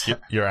apologize.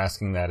 You're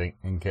asking that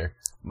in care.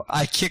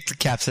 I kicked the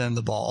captain in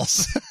the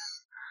balls.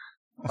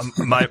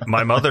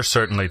 My mother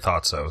certainly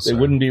thought so. they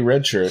wouldn't be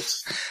red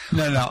shirts.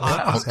 No.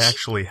 What's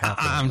actually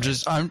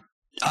happening?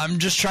 I'm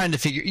just trying to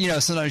figure,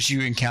 sometimes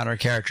you encounter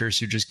characters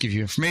who just give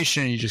you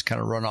information and you just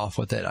kind of run off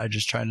with it. I'm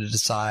just trying to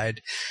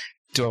decide,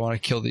 do I want to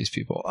kill these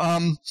people?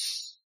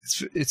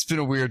 It's been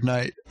a weird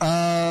night.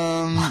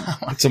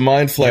 It's a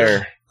mind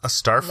flare. A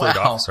Starfleet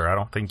Wow. officer. I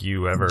don't think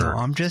you ever. No,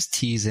 I'm just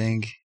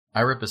teasing.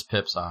 I rip his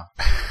pips off.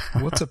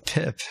 What's a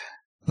pip?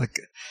 Like,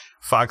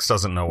 Fox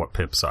doesn't know what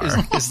pips are.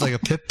 is like a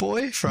Pip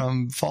Boy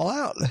from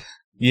Fallout?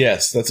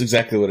 Yes, that's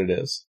exactly what it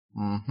is.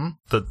 Mm-hmm.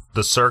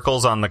 The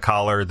circles on the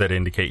collar that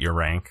indicate your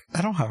rank.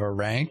 I don't have a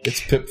rank. It's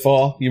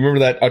Pitfall. You remember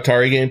that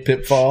Atari game,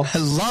 Pitfall? I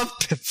love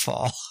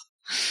Pitfall.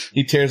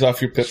 He tears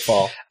off your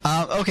Pitfall.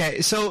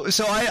 Okay, so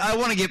I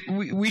want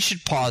to we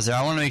should pause there.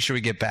 I want to make sure we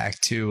get back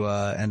to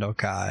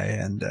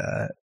Endokai and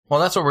Well,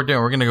 that's what we're doing.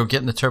 We're going to go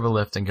get in the turbo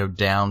lift and go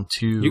down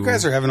to... You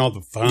guys are having all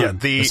the fun. Yeah,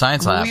 the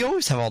science lab. we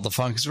always have all the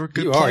fun because we're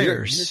good You are.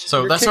 players.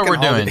 So that's what we're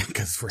doing.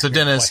 So So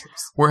Dennis,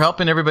 we're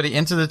helping everybody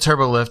into the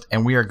turbo lift,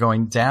 and we are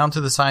going down to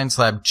the science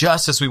lab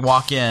just as we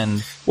walk in.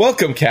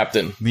 Welcome,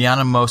 Captain.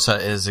 Liana Mosa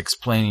is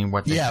explaining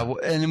what they... Yeah,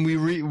 and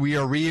we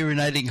are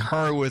reuniting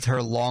her with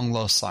her long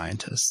lost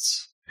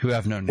scientists who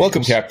have no names.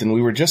 Welcome, Captain.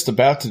 We were just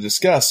about to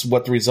discuss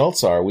what the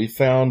results are. We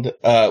found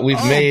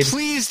we've made.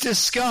 Please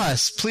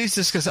discuss.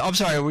 I'm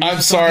sorry. I'm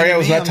sorry. I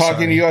was not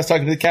talking to you. I was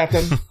talking to the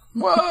captain.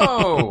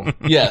 Whoa!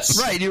 Yes.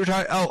 Right. You were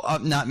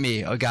talking. Not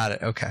me. Oh, got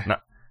it. Okay.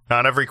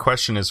 Not every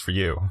question is for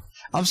you.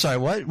 I'm sorry.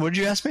 What did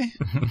you ask me?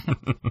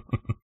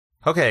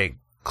 Okay.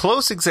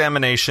 Close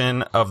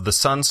examination of the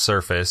sun's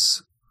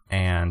surface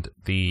and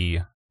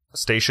the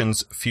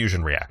station's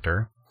fusion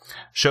reactor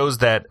shows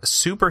that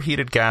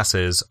superheated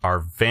gases are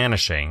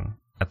vanishing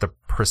at the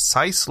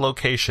precise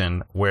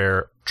location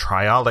where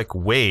triolic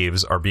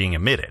waves are being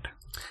emitted.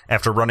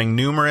 After running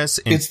numerous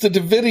It's the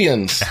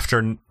Davidians.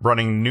 After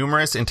running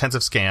numerous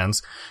intensive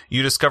scans,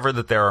 you discover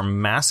that there are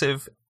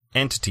massive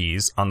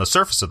entities on the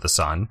surface of the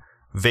sun,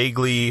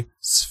 vaguely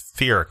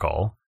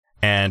spherical,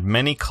 and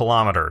many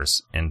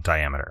kilometers in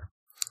diameter.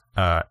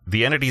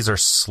 The entities are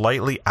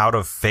slightly out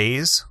of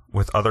phase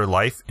with other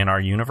life in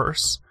our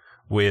universe,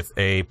 with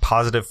a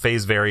positive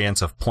phase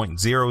variance of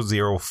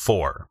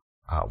 0.004,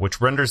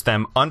 which renders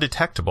them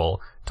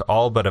undetectable to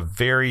all but a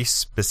very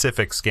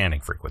specific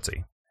scanning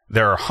frequency.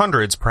 There are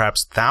hundreds,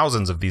 perhaps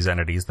thousands of these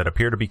entities that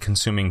appear to be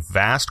consuming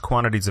vast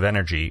quantities of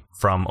energy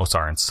from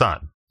Osarin's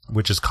sun,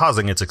 which is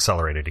causing its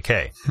accelerated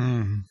decay.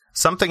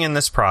 Something in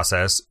this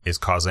process is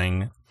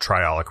causing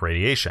triolic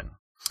radiation.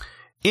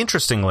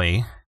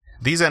 Interestingly,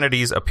 these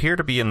entities appear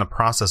to be in the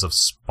process of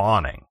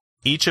spawning.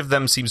 Each of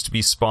them seems to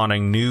be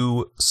spawning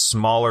new,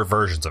 smaller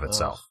versions of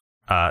itself.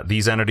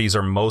 These entities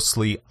are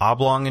mostly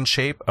oblong in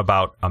shape,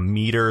 about a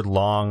meter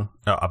long,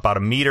 about a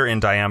meter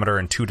in diameter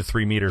and 2 to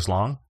 3 meters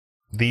long.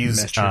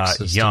 These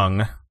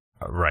young,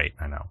 right,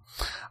 I know,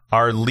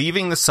 are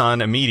leaving the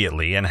sun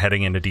immediately and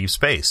heading into deep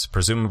space,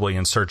 presumably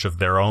in search of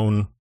their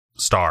own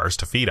stars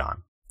to feed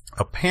on.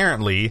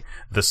 Apparently,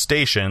 the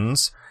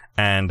stations,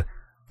 and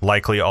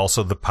likely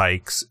also the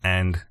Pikes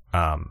and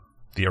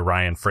the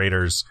Orion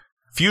freighters'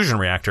 fusion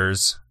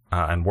reactors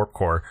and warp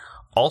core,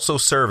 also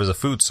serve as a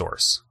food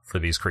source for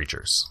these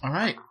creatures. All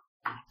right.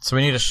 So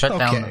we need to shut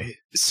down. Okay.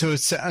 So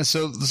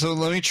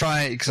let me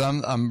try, because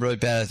I'm really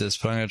bad at this,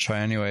 but I'm going to try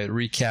anyway.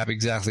 Recap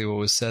exactly what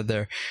was said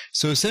there.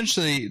 So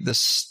essentially,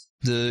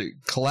 the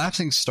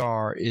collapsing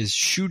star is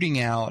shooting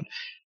out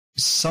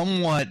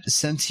somewhat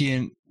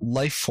sentient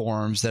life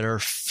forms that are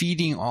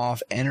feeding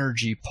off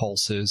energy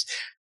pulses,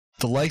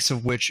 the likes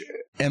of which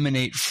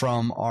emanate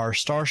from our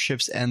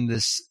starships and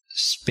this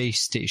space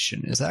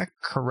station. Is that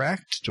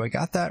correct? Do I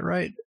got that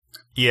right?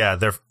 Yeah,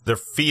 they're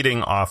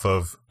feeding off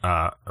of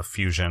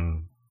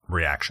fusion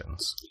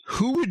reactions.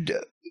 Who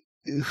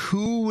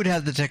would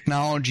have the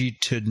technology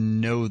to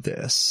know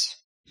this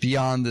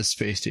beyond the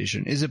space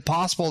station? Is it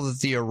possible that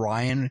the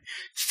Orion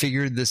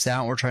figured this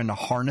out? We're trying to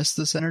harness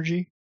this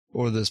energy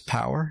or this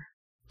power?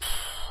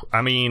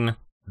 I mean,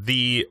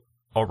 the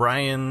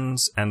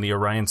Orions and the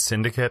Orion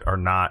Syndicate are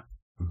not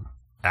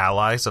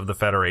allies of the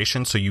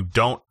Federation, so you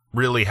don't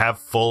really have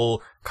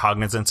full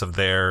cognizance of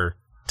their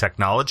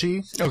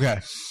technology. Okay.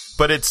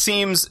 But it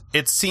seems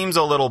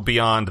a little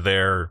beyond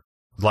their,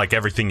 like,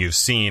 everything you've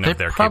seen of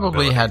their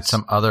probably capabilities. had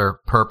some other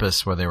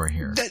purpose where they were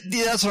here.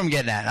 That's what I'm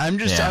getting at. I'm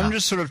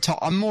just sort of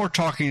I'm more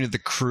talking to the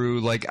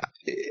crew, like,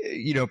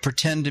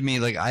 pretend to me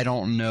like I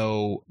don't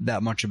know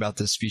that much about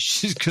this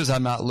species because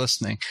I'm not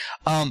listening.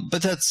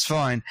 But that's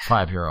fine.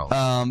 5-year-old.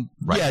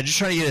 Right. Yeah, just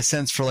trying to get a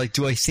sense for, like,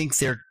 do I think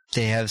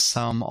they have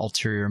some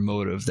ulterior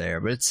motive there?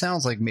 But it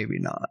sounds like maybe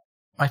not.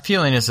 My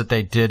feeling is that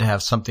they did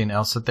have something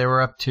else that they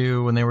were up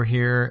to when they were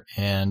here,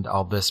 and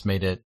all this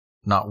made it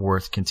not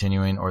worth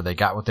continuing, or they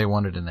got what they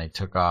wanted and they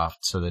took off,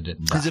 so they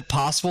didn't die. Is it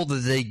possible that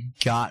they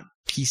got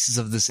pieces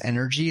of this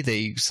energy?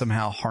 They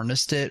somehow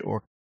harnessed it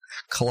or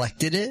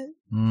collected it?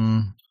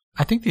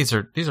 I think these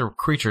are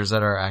creatures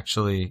that are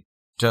actually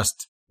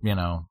just,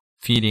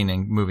 feeding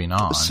and moving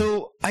on.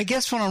 So I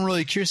guess what I'm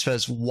really curious about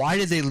is why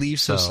did they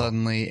leave so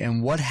suddenly,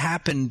 and what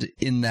happened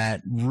in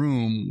that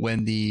room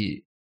when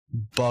the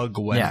bug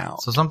went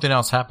out? So something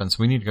else happens.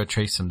 We need to go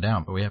chase them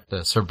down, but we have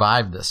to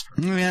survive this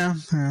first. Yeah.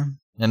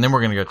 And then we're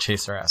going to go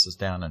chase their asses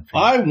down. And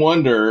I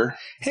wonder.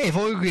 Hey, if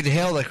only we could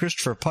hail like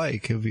Christopher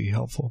Pike, it would be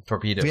helpful.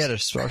 Torpedoes. If we had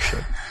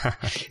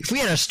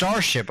a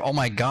starship. Oh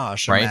my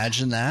gosh. Right?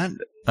 Imagine that.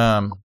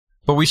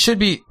 But we should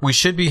be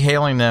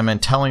hailing them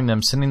and telling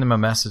them, sending them a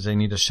message they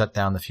need to shut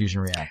down the fusion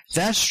reactor.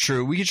 That's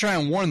true. We could try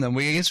and warn them.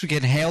 I guess we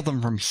can hail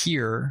them from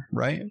here,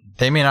 right?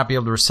 They may not be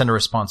able to send a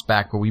response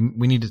back, but we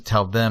need to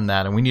tell them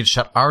that, and we need to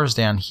shut ours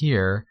down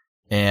here,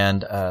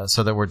 and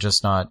so that we're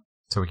just not,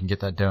 so we can get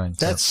that doing.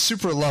 That's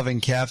super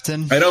loving,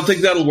 Captain. I don't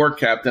think that'll work,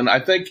 Captain. I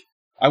think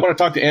I want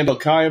to talk to Andal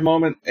Kai a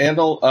moment.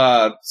 Andal,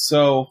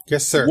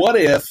 yes, sir. What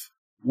if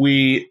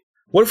we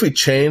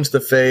change the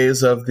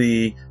phase of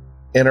the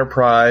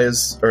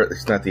Enterprise, or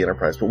it's not the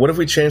Enterprise, but what if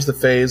we change the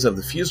phase of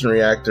the fusion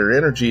reactor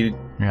energy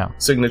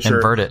signature,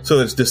 invert it, so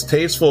it's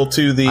distasteful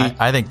to the?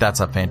 I think that's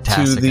a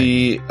fantastic to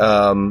the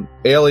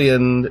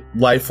alien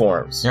life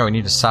forms. Yeah, we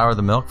need to sour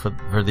the milk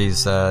for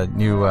these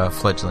new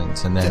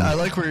fledglings, and then I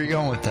like where you're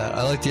going with that.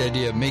 I like the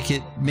idea. Make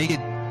it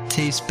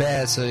taste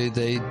bad so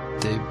they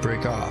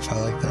break off.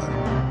 I like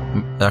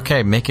that.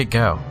 Okay, make it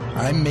go.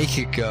 I make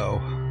it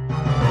go.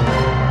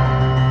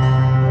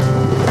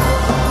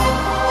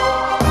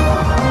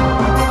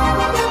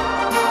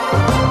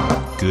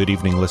 Good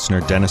evening,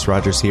 listener. Dennis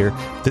Rogers here.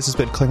 This has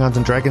been Klingons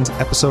and Dragons,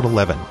 Episode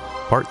 11,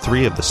 Part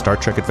 3 of the Star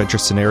Trek Adventure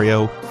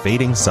scenario,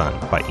 Fading Sun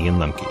by Ian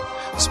Lemke.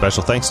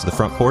 Special thanks to The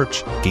Front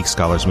Porch, Geek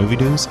Scholars Movie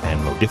News, and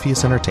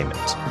Modifius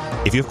Entertainment.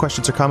 If you have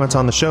questions or comments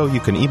on the show,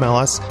 you can email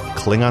us,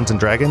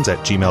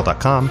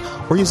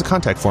 klingonsanddragons@gmail.com, or use the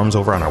contact forms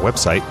over on our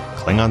website,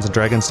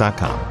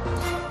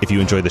 klingonsanddragons.com. If you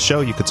enjoy the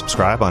show, you could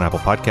subscribe on Apple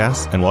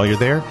Podcasts, and while you're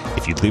there,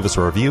 if you'd leave us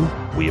a review,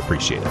 we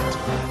appreciate it.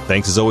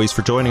 Thanks as always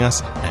for joining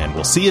us, and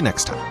we'll see you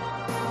next time.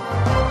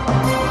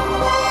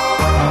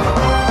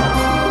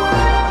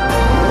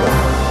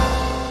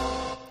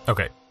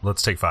 Okay,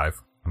 let's take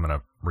 5. I'm going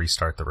to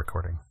restart the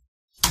recording.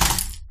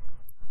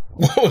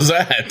 What was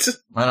that?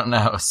 I don't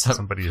know.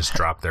 Somebody just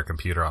dropped their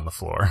computer on the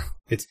floor.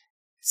 It's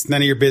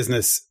none of your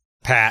business,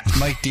 Pat.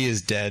 Mike D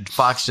is dead.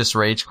 Fox just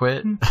rage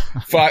quit.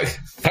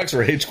 Fox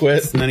rage quit.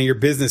 It's none of your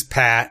business,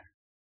 Pat.